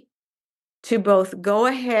eye to both go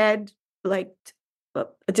ahead, like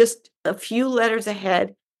just a few letters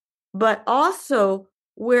ahead, but also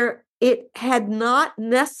where it had not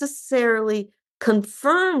necessarily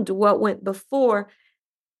confirmed what went before,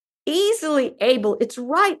 easily able, it's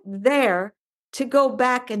right there to go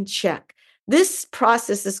back and check. This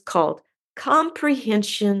process is called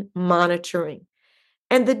comprehension monitoring.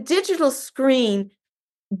 And the digital screen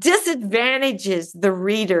disadvantages the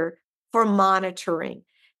reader for monitoring.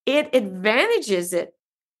 It advantages it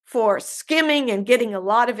for skimming and getting a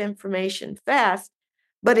lot of information fast,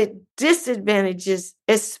 but it disadvantages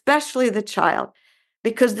especially the child,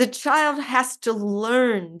 because the child has to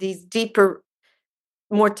learn these deeper,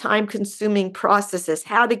 more time-consuming processes,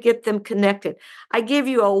 how to get them connected. I give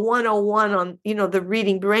you a 101 on, the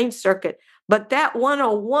reading brain circuit, but that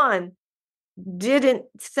 101 didn't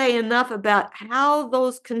say enough about how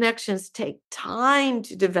those connections take time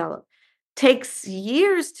to develop, takes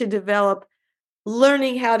years to develop,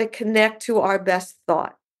 learning how to connect to our best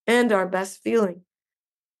thought and our best feeling.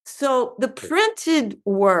 So the printed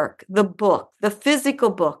work, the book, the physical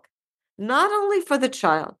book, not only for the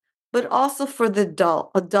child, but also for the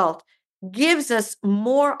adult, gives us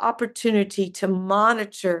more opportunity to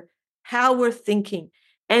monitor how we're thinking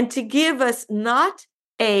and to give us not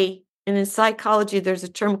and in psychology, there's a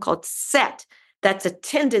term called set. That's a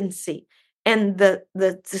tendency. And the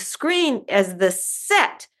screen as the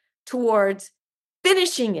set towards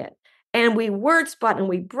finishing it. And we word spot and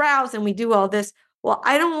we browse and we do all this. Well,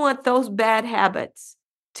 I don't want those bad habits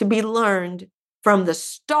to be learned from the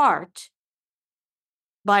start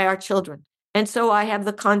by our children. And so I have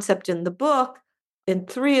the concept in the book, in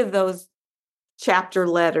 3 of those chapter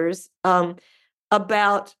letters,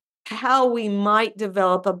 about how we might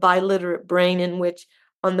develop a biliterate brain in which,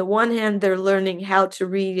 on the one hand, they're learning how to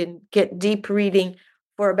read and get deep reading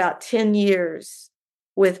for about 10 years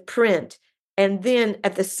with print. And then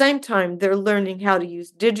at the same time, they're learning how to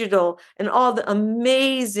use digital and all the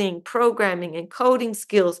amazing programming and coding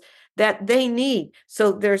skills that they need.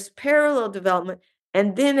 So there's parallel development.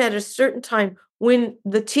 And then at a certain time, when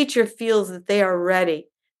the teacher feels that they are ready,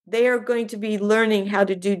 they are going to be learning how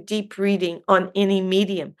to do deep reading on any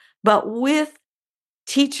medium, but with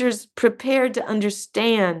teachers prepared to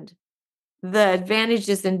understand the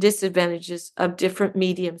advantages and disadvantages of different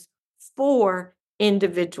mediums for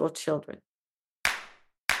individual children.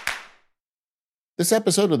 This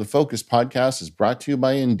episode of the Focus Podcast is brought to you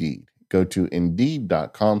by Indeed. Go to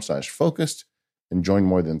Indeed.com/focused and join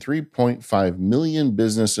more than 3.5 million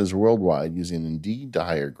businesses worldwide using Indeed to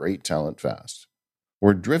hire great talent fast.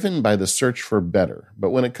 We're driven by the search for better, but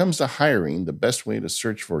when it comes to hiring, the best way to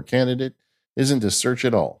search for a candidate isn't to search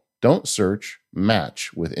at all. Don't search,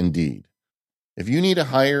 match with Indeed. If you need a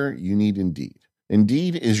hire, you need Indeed.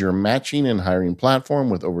 Indeed is your matching and hiring platform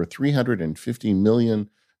with over 350 million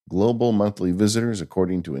global monthly visitors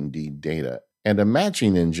according to Indeed data, and a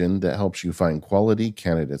matching engine that helps you find quality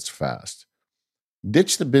candidates fast.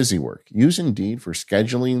 Ditch the busy work. Use Indeed for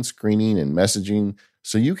scheduling, screening, and messaging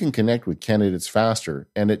so you can connect with candidates faster,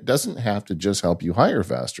 and it doesn't have to just help you hire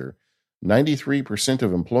faster. 93%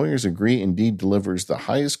 of employers agree Indeed delivers the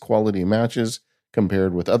highest quality matches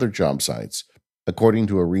compared with other job sites, according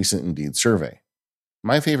to a recent Indeed survey.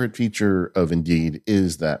 My favorite feature of Indeed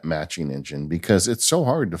is that matching engine because it's so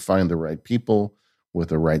hard to find the right people with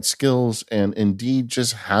the right skills, and Indeed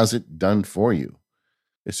just has it done for you.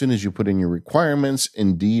 As soon as you put in your requirements,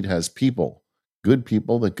 Indeed has people, good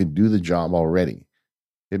people that could do the job already.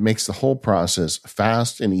 It makes the whole process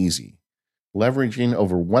fast and easy. Leveraging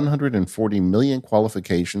over 140 million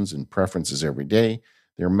qualifications and preferences every day,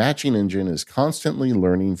 their matching engine is constantly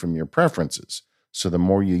learning from your preferences. So the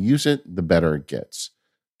more you use it, the better it gets.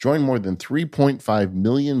 Join more than 3.5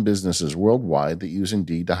 million businesses worldwide that use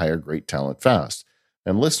Indeed to hire great talent fast.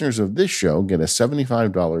 And listeners of this show get a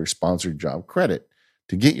 $75 sponsored job credit.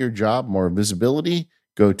 To get your job more visibility,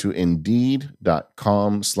 go to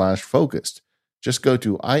Indeed.com/focused. Just go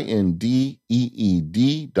to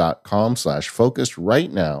Indeed.com/focused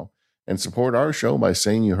right now and support our show by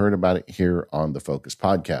saying you heard about it here on the Focus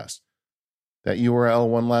Podcast. That URL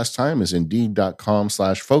one last time is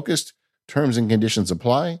Indeed.com/focused. Terms and conditions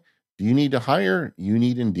apply. Do you need to hire? You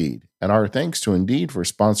need Indeed. And our thanks to Indeed for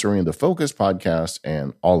sponsoring the Focus Podcast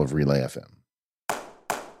and all of Relay FM.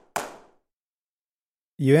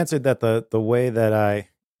 You answered that the way that I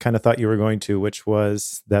kind of thought you were going to, which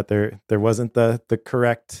was that there wasn't the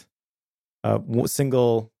correct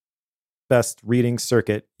single best reading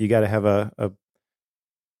circuit. You got to have a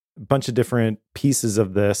bunch of different pieces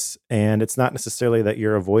of this, and it's not necessarily that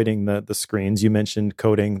you're avoiding the screens. You mentioned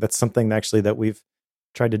coding. That's something actually that we've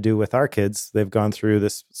tried to do with our kids. They've gone through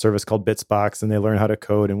this service called Bitsbox, and they learn how to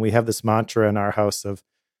code. And we have this mantra in our house of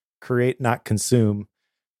create, not consume,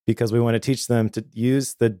 because we want to teach them to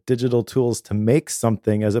use the digital tools to make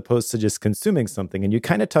something as opposed to just consuming something. And you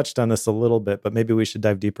kind of touched on this a little bit, but maybe we should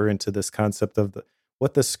dive deeper into this concept of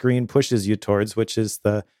what the screen pushes you towards, which is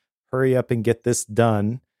the hurry up and get this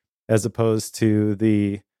done, as opposed to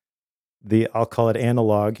the I'll call it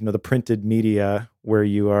analog, the printed media, where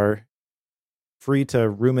you are free to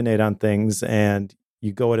ruminate on things and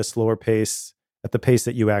you go at a slower pace, at the pace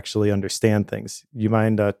that you actually understand things. You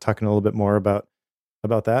mind talking a little bit more about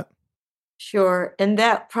that? Sure. And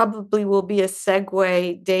that probably will be a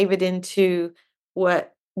segue, David, into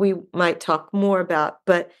what we might talk more about.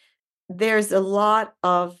 But there's a lot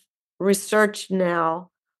of research now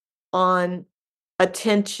on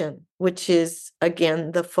attention, which is,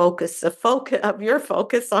 again, the focus of your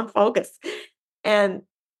focus on focus. And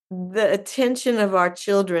the attention of our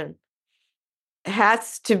children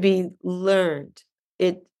has to be learned.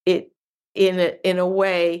 It in a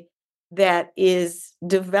way that is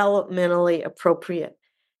developmentally appropriate.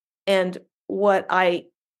 And what I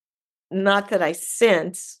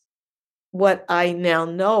sense, what I now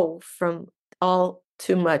know from all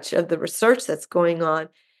too much of the research that's going on,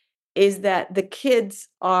 is that the kids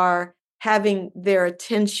are having their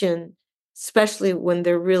attention, especially when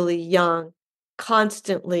they're really young,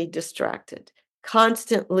 constantly distracted,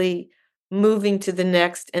 constantly moving to the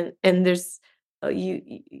next. And there's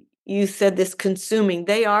you said this consuming.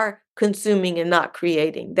 They are consuming and not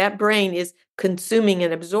creating. That brain is consuming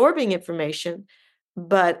and absorbing information,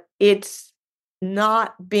 but it's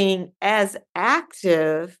not being as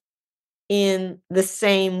active in the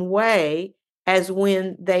same way as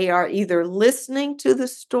when they are either listening to the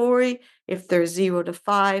story, if they're 0 to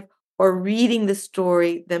 5, or reading the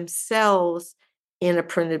story themselves in a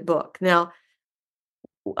printed book. Now,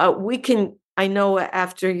 I know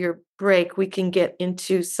after your break, we can get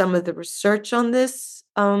into some of the research on this,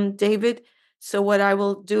 David. So what I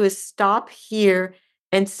will do is stop here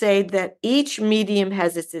and say that each medium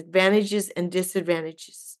has its advantages and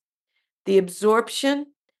disadvantages. The absorption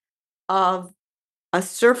of a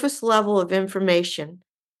surface level of information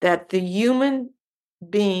that the human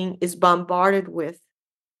being is bombarded with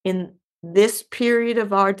in this period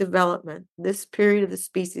of our development, this period of the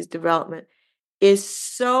species development, is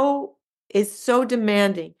so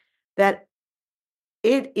demanding that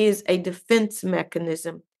it is a defense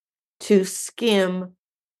mechanism to skim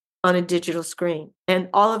on a digital screen. And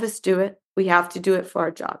all of us do it. We have to do it for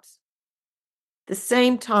our jobs. At the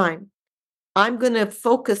same time, I'm going to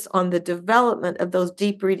focus on the development of those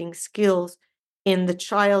deep reading skills in the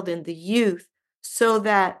child and the youth, so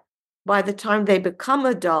that by the time they become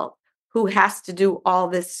adult, who has to do all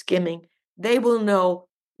this skimming, they will know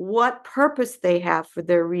what purpose they have for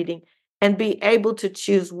their reading and be able to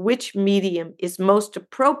choose which medium is most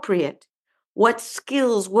appropriate, what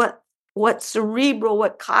skills, what cerebral,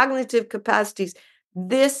 what cognitive capacities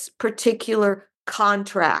this particular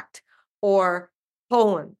contract or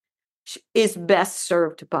poem is best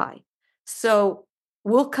served by. So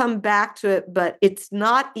we'll come back to it, but it's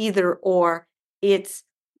not either or. It's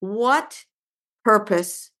what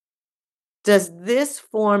purpose does this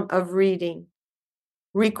form of reading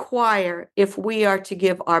require if we are to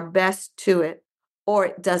give our best to it, or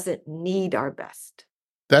it doesn't need our best?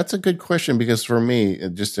 That's a good question, because for me,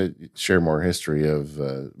 just to share more history of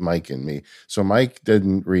Mike and me. So Mike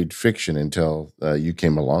didn't read fiction until you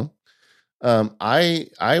came along.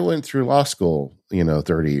 I went through law school,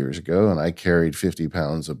 30 years ago, and I carried 50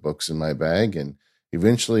 pounds of books in my bag. And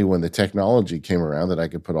eventually, when the technology came around that I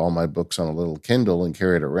could put all my books on a little Kindle and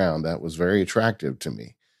carry it around, that was very attractive to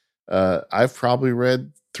me. I've probably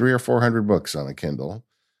read 300 or 400 books on a Kindle,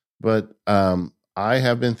 but I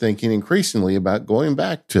have been thinking increasingly about going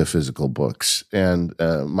back to physical books. And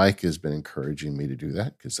Mike has been encouraging me to do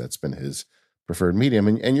that because that's been his preferred medium.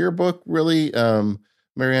 And your book really,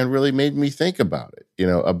 Maryanne, really made me think about it,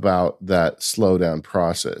 about that slow down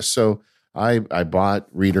process. So I bought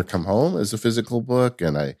Reader Come Home as a physical book,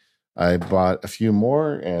 and I bought a few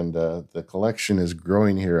more, and the collection is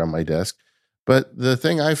growing here on my desk. But the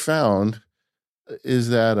thing I found is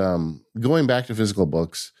that going back to physical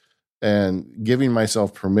books and giving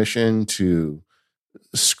myself permission to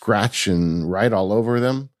scratch and write all over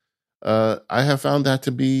them, I have found that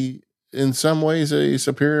to be, in some ways, a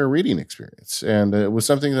superior reading experience. And it was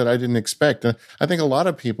something that I didn't expect. And I think a lot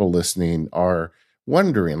of people listening are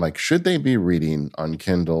wondering, like, should they be reading on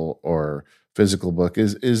Kindle or physical book?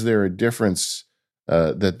 Is there a difference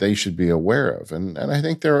that they should be aware of? And I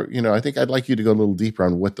think I think I'd like you to go a little deeper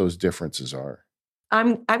on what those differences are.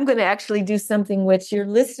 I'm going to actually do something which your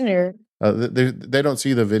listener. They don't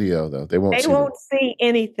see the video though. They won't see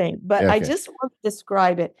anything, but okay. I just want to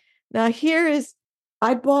describe it. Now here is,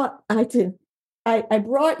 I brought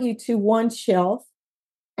you to one shelf,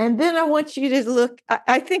 and then I want you to look.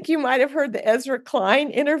 I think you might have heard the Ezra Klein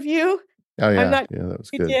interview. Oh yeah, that was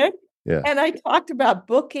good. Did. Yeah, and I talked about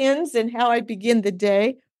bookends and how I begin the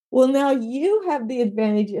day. Well, now you have the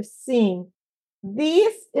advantage of seeing.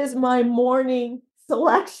 This is my morning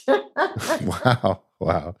selection.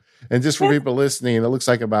 Wow. And just for people listening, it looks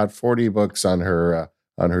like about 40 books on her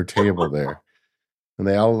table there. And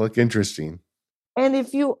they all look interesting. And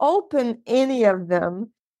if you open any of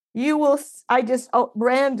them, you will, I just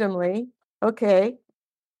randomly, okay,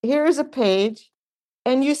 here's a page.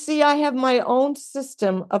 And you see, I have my own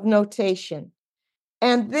system of notation.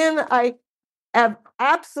 And then I have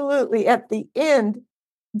absolutely at the end,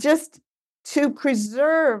 just to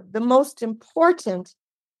preserve the most important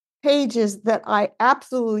pages that I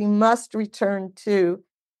absolutely must return to,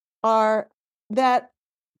 are that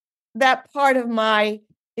part of my,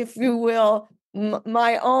 if you will,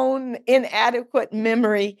 my own inadequate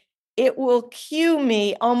memory. It will cue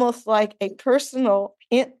me almost like a personal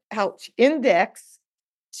index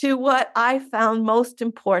to what I found most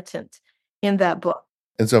important in that book.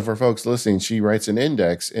 And so for folks listening, she writes an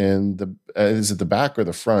index in the, is it the back or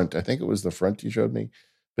the front? I think it was the front you showed me,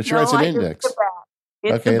 but she writes an index.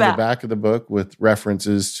 In the back of the book with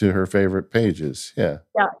references to her favorite pages. Yeah.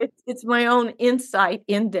 Yeah, it's my own insight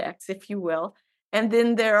index, if you will. And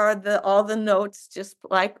then there are all the notes, just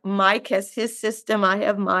like Mike has his system, I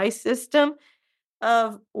have my system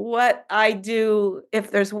of what I do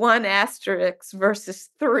if there's 1 asterisk versus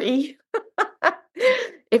 3.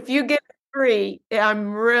 If you get 3,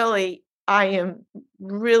 I am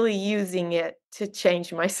really using it to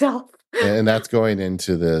change myself. And that's going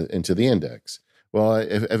into the index. Well,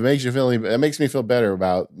 if it makes you it makes me feel better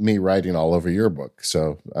about me writing all over your book.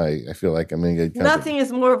 So I feel like I'm in good company. Nothing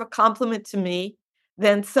is more of a compliment to me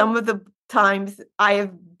than some of the times I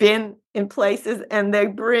have been in places and they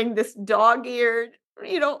bring this dog-eared,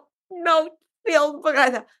 note-filled book.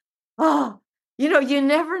 I thought, you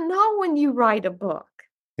never know when you write a book.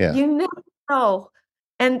 Yeah. You never know.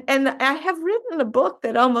 And I have written a book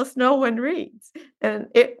that almost no one reads. And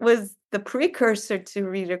it was the precursor to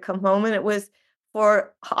Reader Come Home, and it was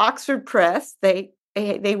for Oxford Press. They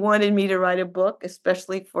wanted me to write a book,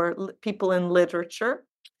 especially for people in literature,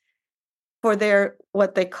 for their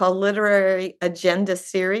what they call literary agenda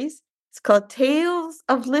series. It's called Tales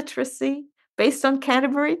of Literacy, based on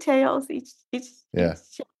Canterbury Tales. Each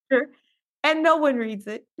chapter, and no one reads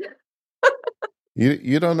it.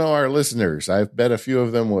 You don't know our listeners. I bet a few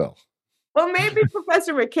of them will. Well, maybe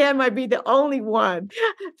Professor McCann might be the only one,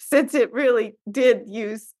 since it really did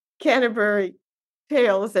use Canterbury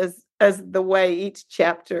Tales as the way each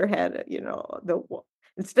chapter had,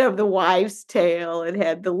 instead of the wives' tale, it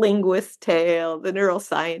had the linguist's tale, the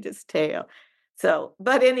neuroscientist's tale. So,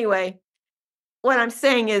 but anyway, what I'm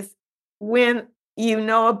saying is, when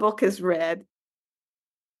a book is read,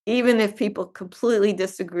 even if people completely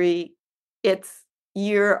disagree, it's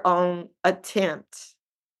your own attempt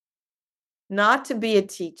not to be a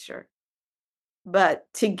teacher, but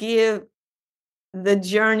to give the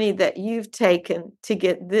journey that you've taken to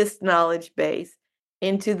get this knowledge base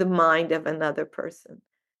into the mind of another person.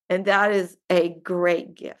 And that is a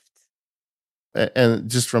great gift. And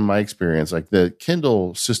just from my experience, like the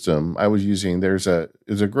Kindle system I was using, there's a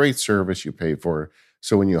great service you pay for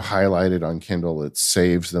So when you highlight it on Kindle, it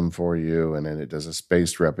saves them for you, and then it does a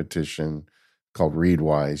spaced repetition called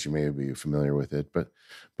Readwise. You may be familiar with it, but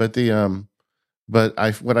the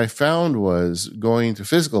but what I found was going to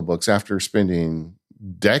physical books after spending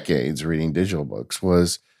decades reading digital books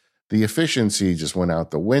was the efficiency just went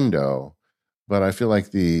out the window, but I feel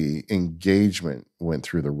like the engagement went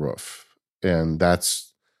through the roof. And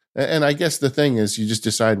I guess the thing is you just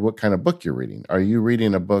decide what kind of book you're reading. Are you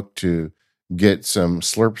reading a book to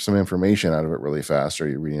slurp some information out of it really fast, or are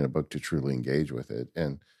you reading a book to truly engage with it?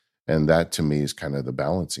 And that to me is kind of the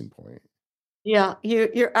balancing point. Yeah,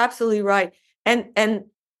 you're absolutely right. And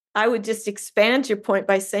I would just expand your point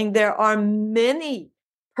by saying there are many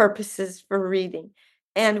purposes for reading.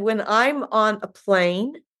 And when I'm on a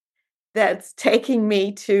plane that's taking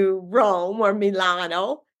me to Rome or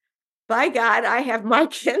Milano, by God, I have my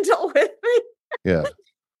Kindle with me. Yeah.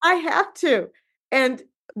 I have to. And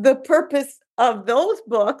the purpose of those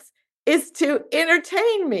books is to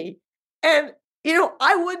entertain me. And,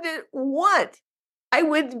 I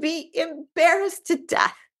would be embarrassed to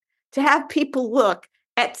death to have people look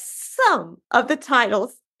at some of the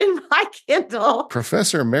titles in my Kindle.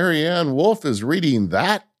 Professor Maryanne Wolf is reading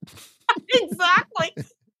that. Exactly.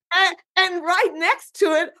 And right next to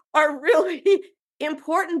it are really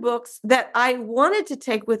important books that I wanted to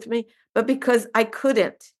take with me, but because I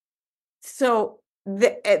couldn't. So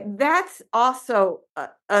that's also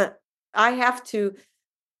I have to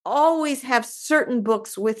always have certain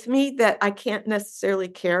books with me that I can't necessarily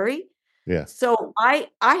carry. Yeah. So I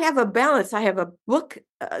have a balance. I have a book.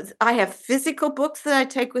 I have physical books that I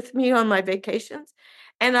take with me on my vacations,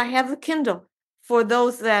 and I have the Kindle for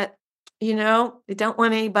those that they don't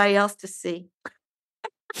want anybody else to see.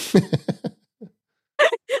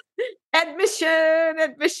 Admission,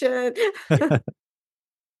 admission. I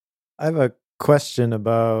have a question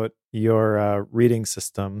about your reading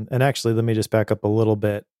system. And actually, let me just back up a little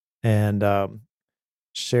bit and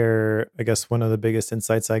share, I guess, one of the biggest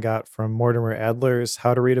insights I got from Mortimer Adler's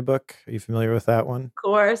How to Read a Book. Are you familiar with that one?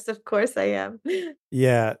 Of course I am.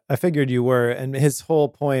 Yeah, I figured you were. And his whole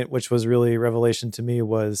point, which was really revelation to me,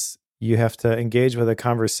 was you have to engage with a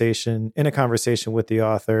conversation with the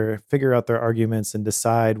author, figure out their arguments, and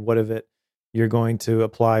decide what of it you're going to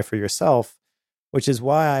apply for yourself, which is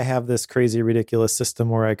why I have this crazy, ridiculous system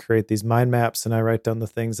where I create these mind maps and I write down the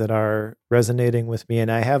things that are resonating with me.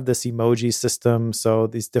 And I have this emoji system. So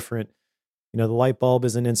these different, the light bulb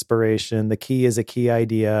is an inspiration. The key is a key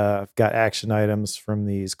idea. I've got action items from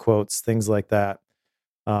these quotes, things like that.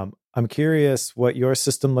 I'm curious what your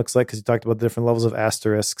system looks like because you talked about the different levels of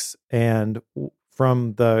asterisks. And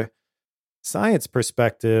from the science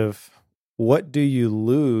perspective, what do you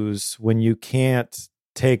lose when you can't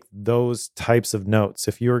take those types of notes?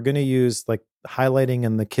 If you were going to use like highlighting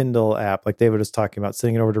in the Kindle app, like David was talking about,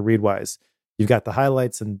 sending it over to Readwise, you've got the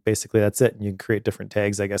highlights and basically that's it. And you can create different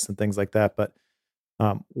tags, I guess, and things like that. But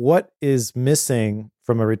what is missing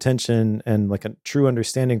from a retention and like a true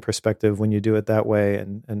understanding perspective when you do it that way?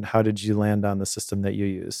 And how did you land on the system that you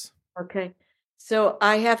use? Okay. So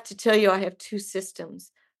I have to tell you, I have two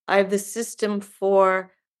systems. I have the system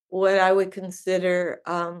for what I would consider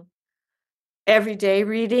everyday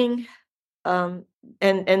reading. And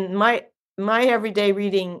my everyday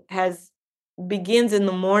reading begins in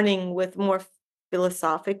the morning with more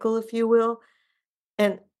philosophical, if you will,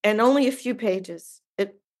 and only a few pages.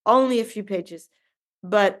 Only a few pages,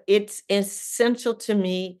 but it's essential to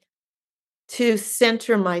me to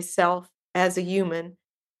center myself as a human.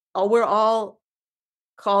 We're all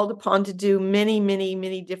called upon to do many, many,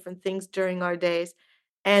 many different things during our days,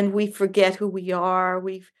 and we forget who we are.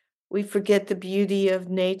 We forget the beauty of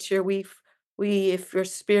nature. If we're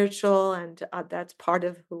spiritual, and that's part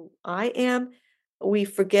of who I am, we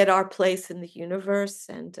forget our place in the universe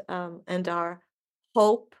and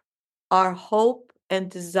hope, our hope and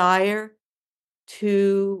desire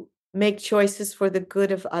to make choices for the good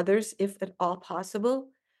of others, if at all possible.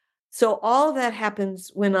 So all that happens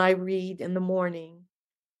when I read in the morning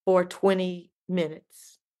for 20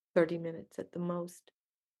 minutes, 30 minutes at the most.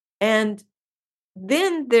 And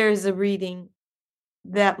then there's a reading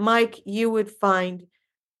that, Mike, you would find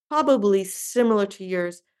probably similar to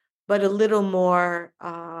yours, but a little more,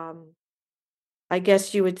 I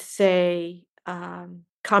guess you would say,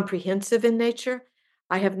 comprehensive in nature.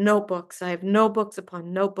 I have notebooks. I have notebooks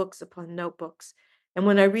upon notebooks upon notebooks. And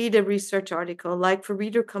when I read a research article, like for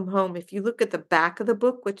Reader Come Home, if you look at the back of the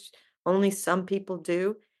book, which only some people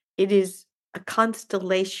do, it is a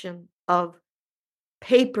constellation of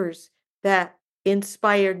papers that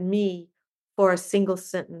inspired me for a single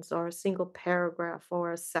sentence or a single paragraph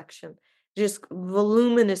or a section, just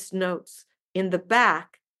voluminous notes in the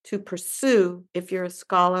back to pursue if you're a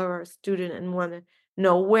scholar or a student and want to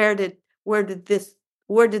know where did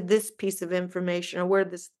this piece of information or where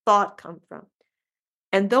this thought come from.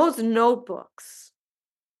 And those notebooks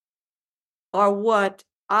are what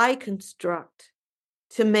I construct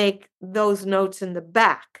to make those notes in the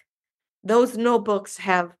back. Those notebooks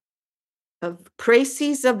have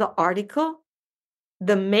précis of the article,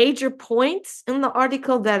 the major points in the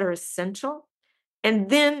article that are essential. And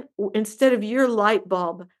then instead of your light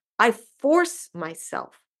bulb, I force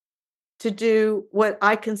myself to do what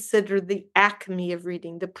I consider the acme of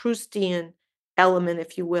reading, the Proustian element,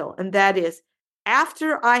 if you will. And that is,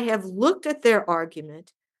 after I have looked at their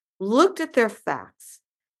argument, looked at their facts,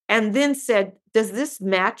 and then said, does this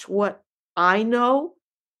match what I know?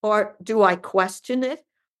 Or do I question it?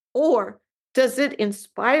 Or does it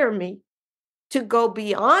inspire me to go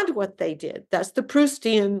beyond what they did? That's the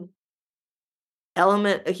Proustian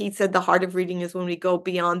element. He said the heart of reading is when we go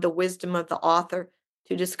beyond the wisdom of the author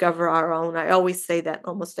to discover our own. I always say that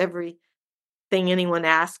almost everything anyone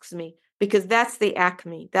asks me, because that's the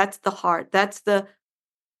acme, that's the heart, that's the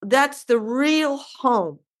real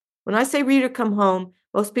home. When I say reader come home,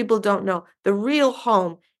 most people don't know. The real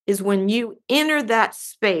home is when you enter that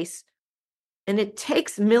space, and it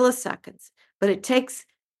takes milliseconds, but it takes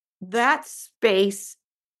that space,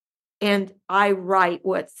 and I write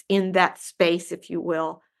what's in that space, if you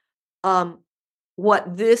will,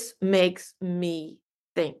 what this makes me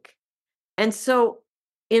think. And so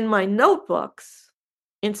in my notebooks,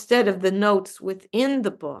 instead of the notes within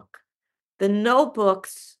the book, the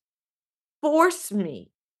notebooks force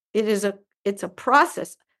me. It's a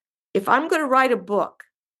process. If I'm going to write a book,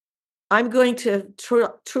 I'm going to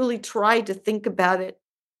truly try to think about it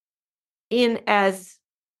in as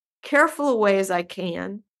careful a way as I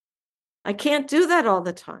can. I can't do that all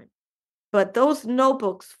the time, but those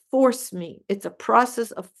notebooks force me. It's a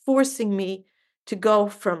process of forcing me to go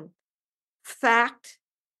from fact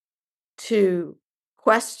to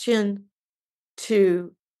question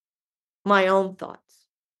to my own thoughts.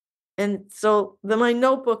 And so my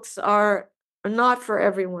notebooks are not for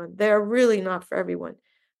everyone. They're really not for everyone,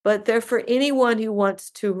 but they're for anyone who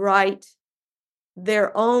wants to write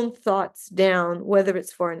their own thoughts down, whether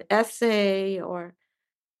it's for an essay or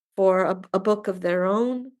for a book of their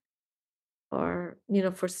own, or,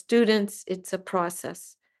 for students. It's a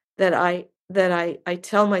process that I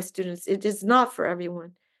tell my students it is not for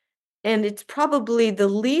everyone. And it's probably the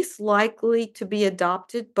least likely to be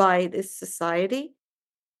adopted by this society,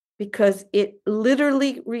 because it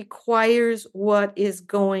literally requires what is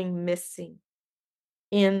going missing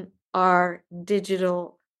in our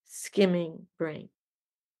digital skimming brain.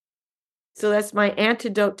 So that's my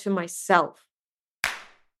antidote to myself.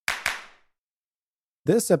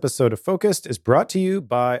 This episode of Focused is brought to you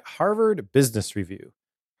by Harvard Business Review.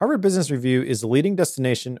 Harvard Business Review is the leading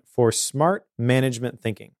destination for smart management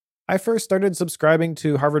thinking. I first started subscribing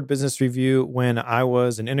to Harvard Business Review when I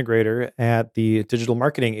was an integrator at the digital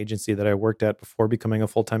marketing agency that I worked at before becoming a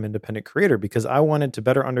full-time independent creator, because I wanted to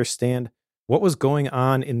better understand what was going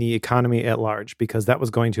on in the economy at large, because that was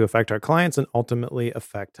going to affect our clients and ultimately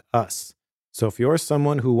affect us. So if you're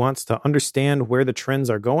someone who wants to understand where the trends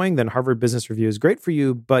are going, then Harvard Business Review is great for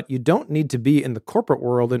you, but you don't need to be in the corporate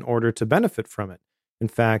world in order to benefit from it. In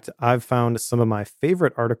fact, I've found some of my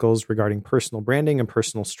favorite articles regarding personal branding and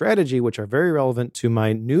personal strategy, which are very relevant to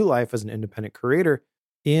my new life as an independent creator,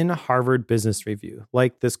 in Harvard Business Review.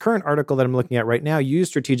 Like this current article that I'm looking at right now, Use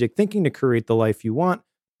Strategic Thinking to Create the Life You Want,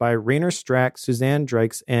 by Rainer Strack, Suzanne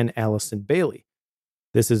Drakes, and Allison Bailey.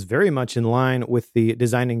 This is very much in line with the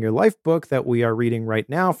Designing Your Life book that we are reading right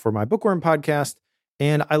now for my Bookworm podcast,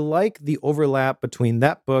 and I like the overlap between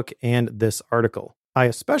that book and this article. I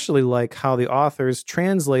especially like how the authors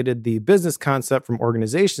translated the business concept from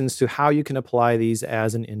organizations to how you can apply these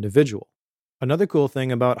as an individual. Another cool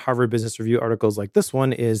thing about Harvard Business Review articles like this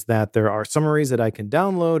one is that there are summaries that I can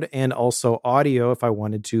download and also audio if I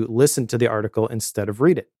wanted to listen to the article instead of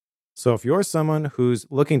read it. So if you're someone who's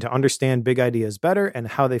looking to understand big ideas better and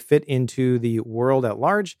how they fit into the world at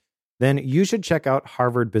large, then you should check out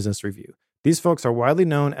Harvard Business Review. These folks are widely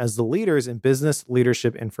known as the leaders in business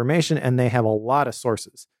leadership information, and they have a lot of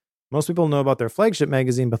sources. Most people know about their flagship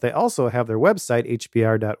magazine, but they also have their website,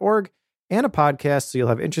 hbr.org, and a podcast, so you'll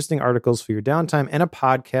have interesting articles for your downtime and a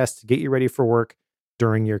podcast to get you ready for work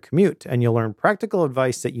during your commute. And you'll learn practical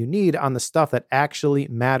advice that you need on the stuff that actually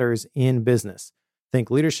matters in business. Think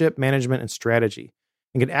leadership, management, and strategy,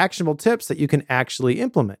 and get actionable tips that you can actually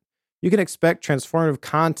implement. You can expect transformative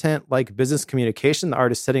content like business communication, the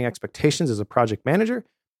art of setting expectations as a project manager,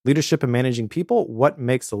 leadership and managing people, what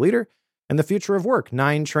makes a leader, and The Future of Work,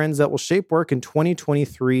 9 Trends That Will Shape Work in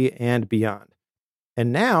 2023 and Beyond.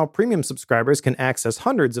 And now, premium subscribers can access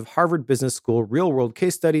hundreds of Harvard Business School real-world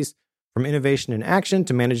case studies, from innovation in action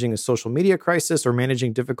to managing a social media crisis or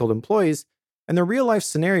managing difficult employees, and the real-life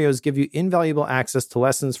scenarios give you invaluable access to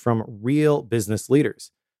lessons from real business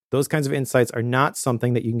leaders. Those kinds of insights are not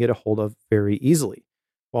something that you can get a hold of very easily.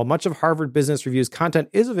 While much of Harvard Business Review's content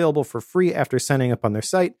is available for free after signing up on their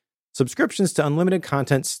site, subscriptions to unlimited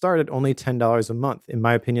content start at only $10 a month. In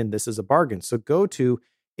my opinion, this is a bargain. So go to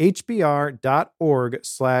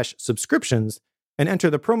hbr.org/subscriptions and enter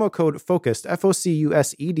the promo code FOCUSED,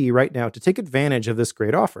 FOCUSED, right now to take advantage of this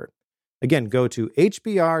great offer. Again, go to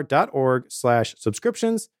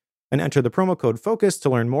hbr.org/subscriptions and enter the promo code FOCUSED to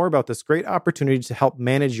learn more about this great opportunity to help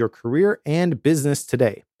manage your career and business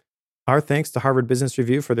today. Our thanks to Harvard Business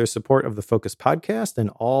Review for their support of the Focus podcast and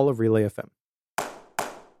all of Relay FM.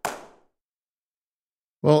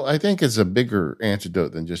 Well, I think it's a bigger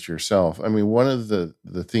antidote than just yourself. I mean, one of the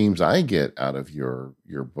themes I get out of your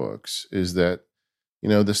books is that,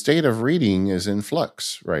 the state of reading is in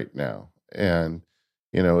flux right now. And,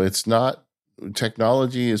 it's not,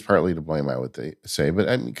 technology is partly to blame, I would say. But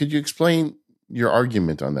I mean, could you explain your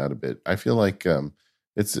argument on that a bit? I feel like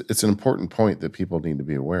it's an important point that people need to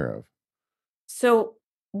be aware of. So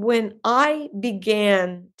when I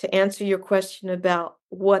began to answer your question about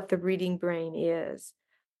what the reading brain is,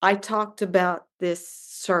 I talked about this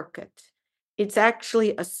circuit. It's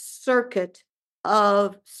actually a circuit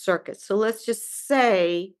of circuits. So let's just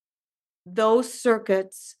say those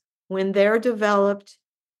circuits, when they're developed,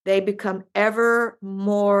 they become ever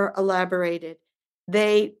more elaborated.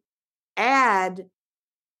 They add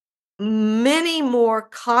many more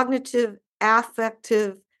cognitive,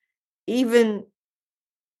 affective, even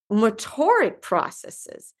motoric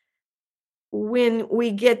processes when we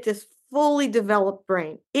get this fully developed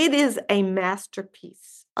brain. It is a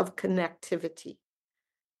masterpiece of connectivity.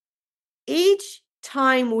 Each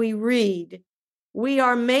time we read, we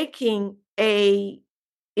are making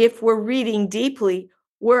if we're reading deeply,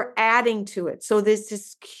 we're adding to it. So there's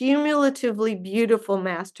this cumulatively beautiful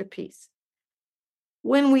masterpiece.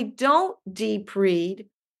 When we don't deep read,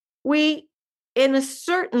 we, in a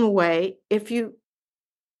certain way, if you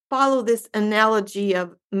follow this analogy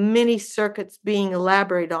of many circuits being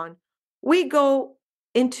elaborated on, we go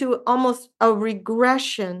into almost a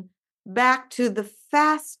regression back to the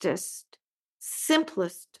fastest,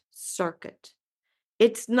 simplest circuit.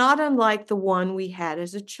 It's not unlike the one we had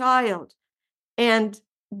as a child. And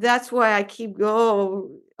that's why I keep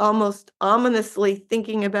almost ominously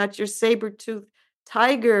thinking about your saber-toothed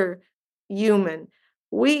tiger human.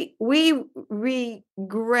 We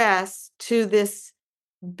regress to this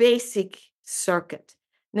basic circuit.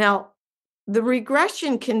 Now, the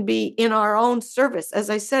regression can be in our own service. As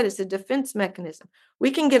I said, it's a defense mechanism. We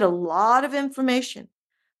can get a lot of information,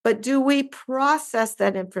 but do we process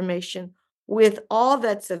that information with all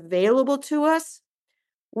that's available to us?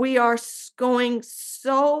 We are going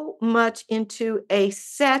so much into a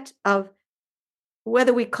set of,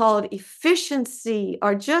 whether we call it efficiency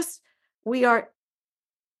or just, we are,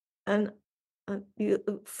 and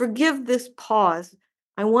forgive this pause.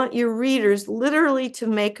 I want your readers literally to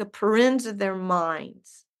make a parens of their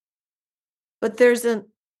minds. But there's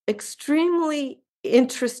an extremely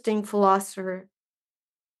interesting philosopher,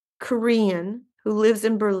 Korean, who lives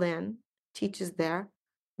in Berlin, teaches there,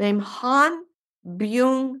 named Han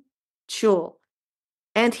Byung-chul.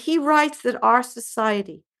 And he writes that our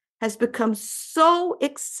society has become so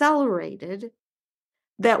accelerated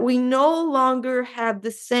that we no longer have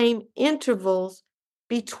the same intervals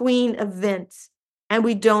between events, and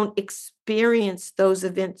we don't experience those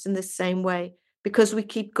events in the same way because we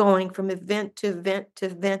keep going from event to event to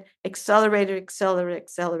event, accelerated.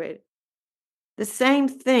 The same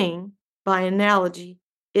thing, by analogy,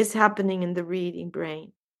 is happening in the reading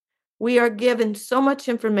brain. We are given so much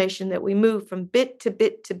information that we move from bit to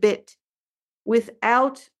bit to bit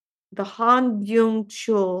without the Han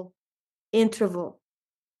Byung-chul interval,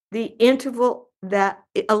 the interval that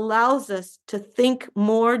allows us to think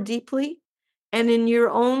more deeply, and in your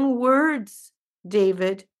own words,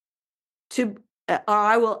 David, or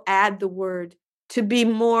I will add the word, to be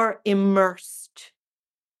more immersed.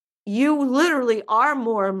 You literally are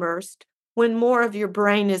more immersed when more of your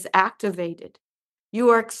brain is activated. You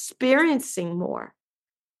are experiencing more.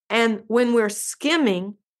 And when we're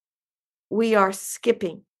skimming, we are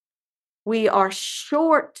skipping. We are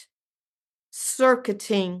short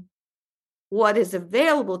circuiting what is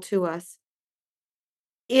available to us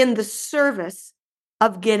in the service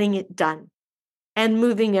of getting it done and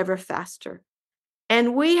moving ever faster.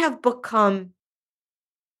 And we have become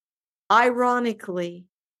ironically,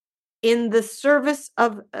 in the service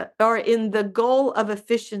of, or in the goal of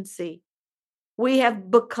efficiency, we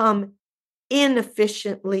have become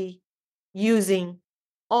inefficiently using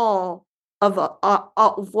all of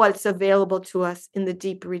what's available to us in the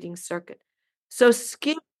deep reading circuit. So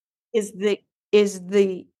skill is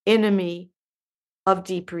the enemy of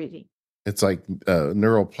deep reading. It's like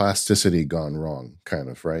neuroplasticity gone wrong, kind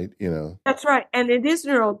of, right? That's right. And it is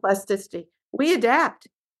neuroplasticity. We adapt.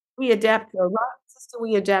 We adapt to a rock system,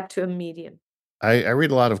 we adapt to a medium. I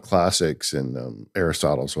read a lot of classics, and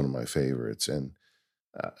Aristotle's one of my favorites. And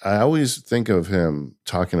I always think of him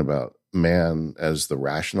talking about man as the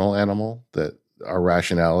rational animal, that our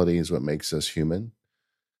rationality is what makes us human.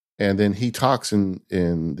 And then he talks in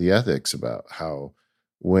the ethics about how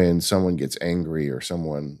when someone gets angry or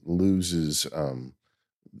someone loses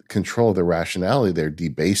control of their rationality, they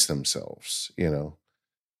debase themselves,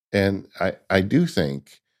 And I do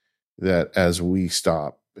think that as we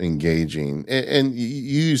stop engaging, and you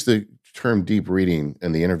use the term deep reading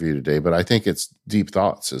in the interview today, but I think it's deep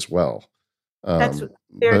thoughts as well. That's fair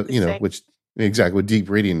But to say. which exactly what deep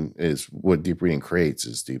reading is, what deep reading creates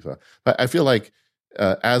is deep thought. But I feel like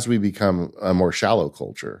as we become a more shallow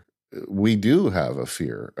culture, we do have a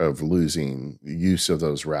fear of losing use of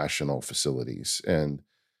those rational facilities, and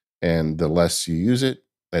the less you use it,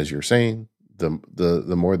 as you're saying,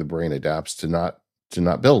 the more the brain adapts to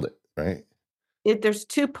not build it, right? There's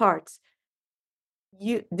two parts.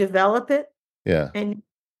 You develop it, Yeah. and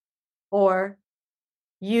or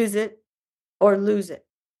use it or lose it.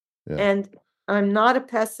 Yeah. And I'm not a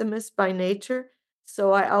pessimist by nature,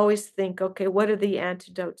 so I always think, okay, what are the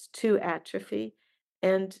antidotes to atrophy?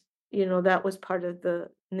 And that was part of the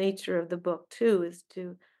nature of the book too, is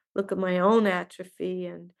to look at my own atrophy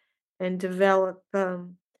and develop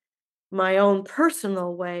my own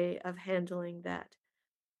personal way of handling that.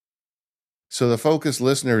 So the focused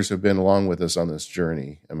listeners have been along with us on this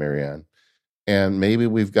journey, Maryanne, and maybe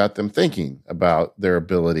we've got them thinking about their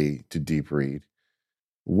ability to deep read.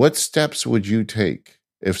 What steps would you take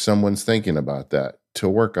if someone's thinking about that to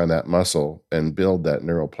work on that muscle and build that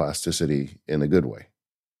neuroplasticity in a good way?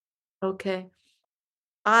 Okay.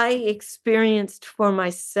 I experienced for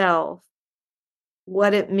myself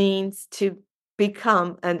what it means to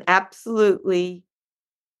become an absolutely,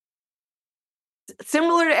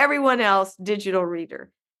 similar to everyone else, digital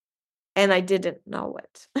reader. And I didn't know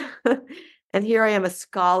it. And here I am, a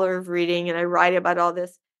scholar of reading, and I write about all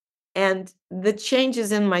this. And the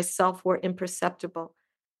changes in myself were imperceptible.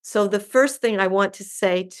 So the first thing I want to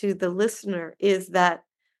say to the listener is that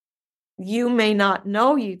you may not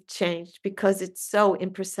know you've changed because it's so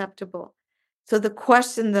imperceptible. So the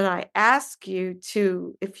question that I ask you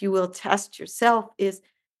to, if you will, test yourself is,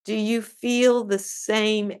 do you feel the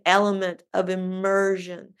same element of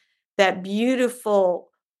immersion, that beautiful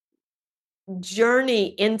journey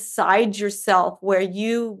inside yourself where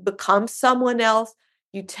you become someone else,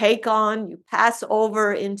 you take on, you pass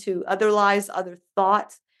over into other lives, other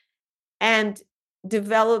thoughts, and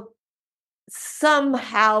develop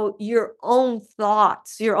somehow your own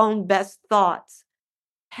thoughts, your own best thoughts?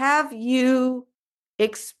 Have you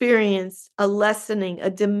experienced a lessening, a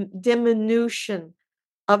diminution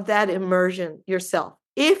of that immersion yourself?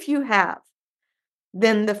 If you have,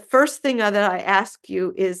 then the first thing that I ask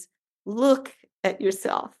you is look at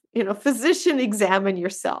yourself. Physician, examine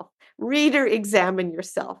yourself. Reader, examine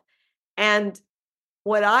yourself. And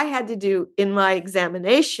what I had to do in my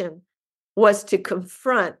examination was to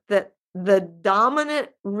confront that the dominant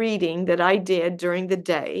reading that I did during the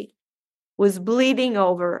day was bleeding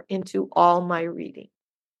over into all my reading.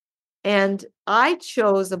 And I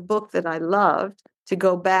chose a book that I loved to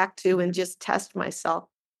go back to and just test myself.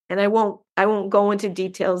 And I won't go into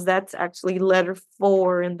details. That's actually letter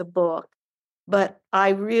 4 in the book. But I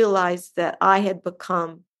realized that I had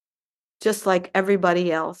become just like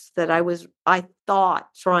everybody else, that I thought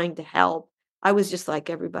trying to help. I was just like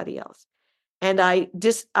everybody else. And I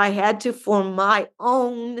had to form my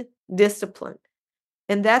own discipline.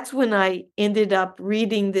 And that's when I ended up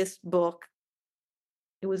reading this book.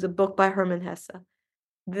 It was a book by Hermann Hesse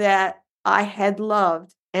that I had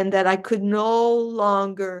loved, and that I could no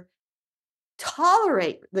longer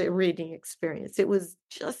tolerate the reading experience. It was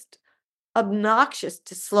just obnoxious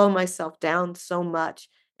to slow myself down so much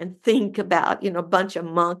and think about, a bunch of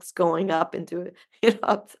monks going up into,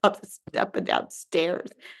 up the step and downstairs.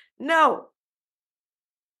 No.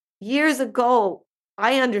 Years ago,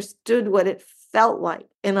 I understood what it felt like,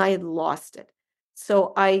 and I had lost it.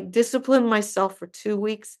 So I disciplined myself for 2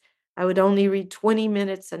 weeks. I would only read 20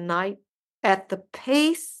 minutes a night at the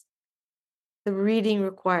pace the reading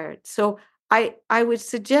required. So I would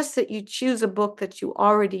suggest that you choose a book that you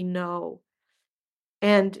already know.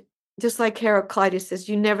 And just like Heraclitus says,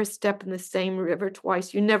 you never step in the same river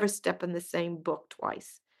twice. You never step in the same book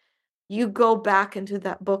twice. You go back into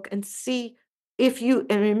that book and see if you,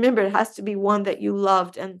 and remember, it has to be one that you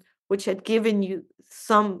loved and which had given you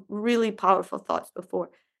some really powerful thoughts before.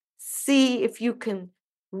 See if you can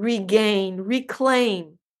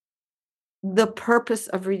reclaim the purpose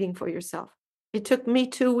of reading for yourself. It took me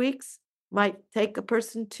 2 weeks, might take a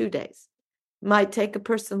person 2 days, might take a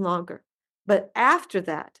person longer. But after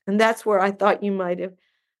that, and that's where I thought you might have,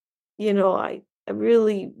 I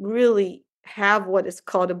really, really have what is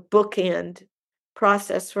called a bookend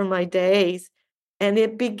process for my days. And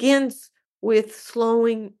it begins with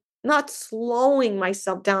not slowing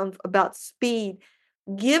myself down about speed,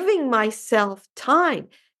 giving myself time.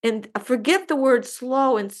 And forget the word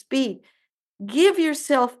slow and speed. Give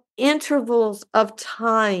yourself intervals of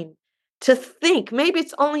time to think. Maybe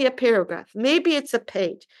it's only a paragraph. Maybe it's a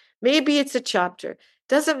page. Maybe it's a chapter.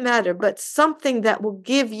 Doesn't matter, but something that will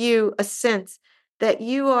give you a sense that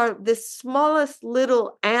you are the smallest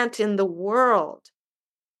little ant in the world,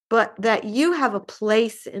 but that you have a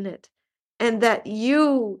place in it and that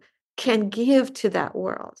you can give to that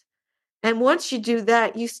world. And once you do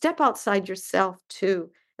that, you step outside yourself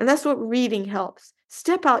too. And that's what reading helps.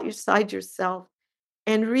 Step outside yourself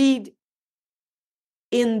and read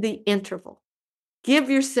in the interval.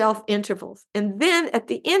 Give yourself intervals. And then at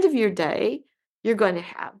the end of your day, you're going to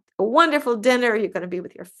have a wonderful dinner. You're going to be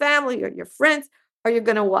with your family or your friends, or you're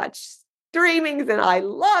going to watch streamings. And I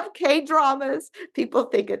love K-dramas. People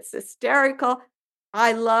think it's hysterical.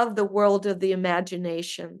 I love the world of the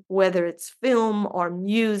imagination, whether it's film or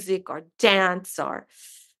music or dance or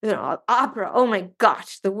opera. Oh my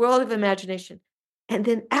gosh, the world of imagination. And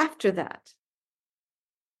then after that,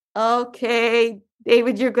 okay,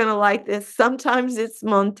 David, you're going to like this. Sometimes it's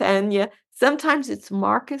Montaigne. Sometimes it's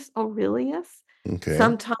Marcus Aurelius. Okay.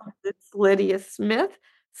 Sometimes it's Lydia Smith.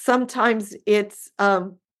 Sometimes it's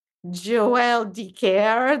Joël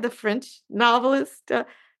Dicker, the French novelist.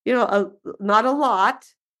 Not a lot,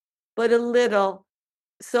 but a little.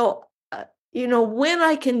 So, when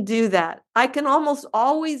I can do that, I can almost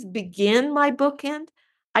always begin my bookend.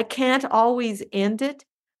 I can't always end it,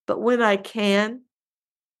 but when I can,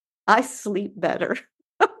 I sleep better.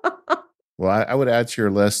 Well, I would add to your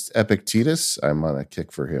list Epictetus. I'm on a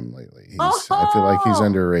kick for him lately. I feel like he's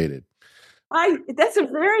underrated. That's a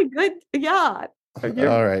very good, yeah.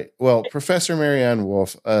 All right. Well, Professor Maryanne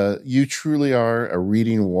Wolf, you truly are a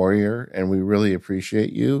reading warrior, and we really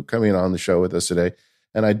appreciate you coming on the show with us today.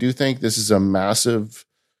 And I do think this is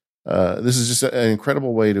this is just an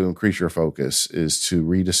incredible way to increase your focus, is to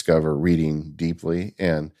rediscover reading deeply.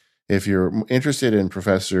 And if you're interested in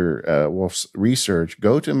Professor Wolf's research,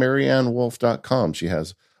 go to MaryanneWolf.com. She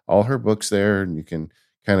has all her books there, and you can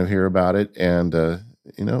kind of hear about it and,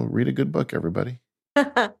 read a good book, everybody.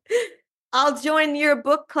 I'll join your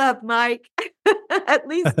book club, Mike, at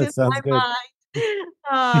least in my mind.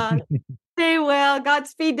 Stay well.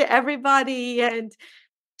 Godspeed to everybody, and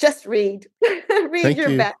just read. Read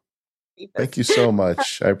your best. Thank you so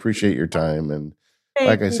much. I appreciate your time. And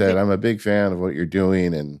like I said, I'm a big fan of what you're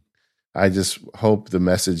doing, and I just hope the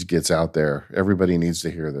message gets out there. Everybody needs to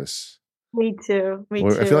hear this. Me too.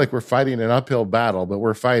 I feel like we're fighting an uphill battle, but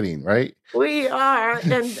we're fighting, right? We are,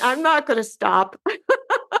 and I'm not going to stop.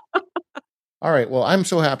 All right. Well, I'm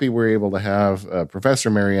so happy we're able to have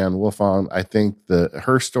Professor Maryanne Wolf on. I think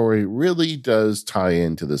her story really does tie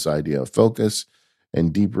into this idea of focus,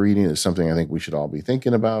 and deep reading is something I think we should all be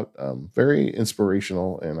thinking about. Very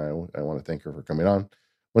inspirational, and I want to thank her for coming on.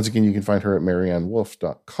 Once again, you can find her at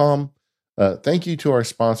MaryanneWolf.com. Thank you to our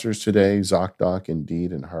sponsors today, ZocDoc,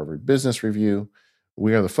 Indeed, and Harvard Business Review.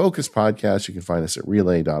 We are the Focus Podcast. You can find us at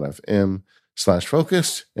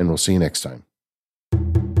relay.fm/focus, and we'll see you next time.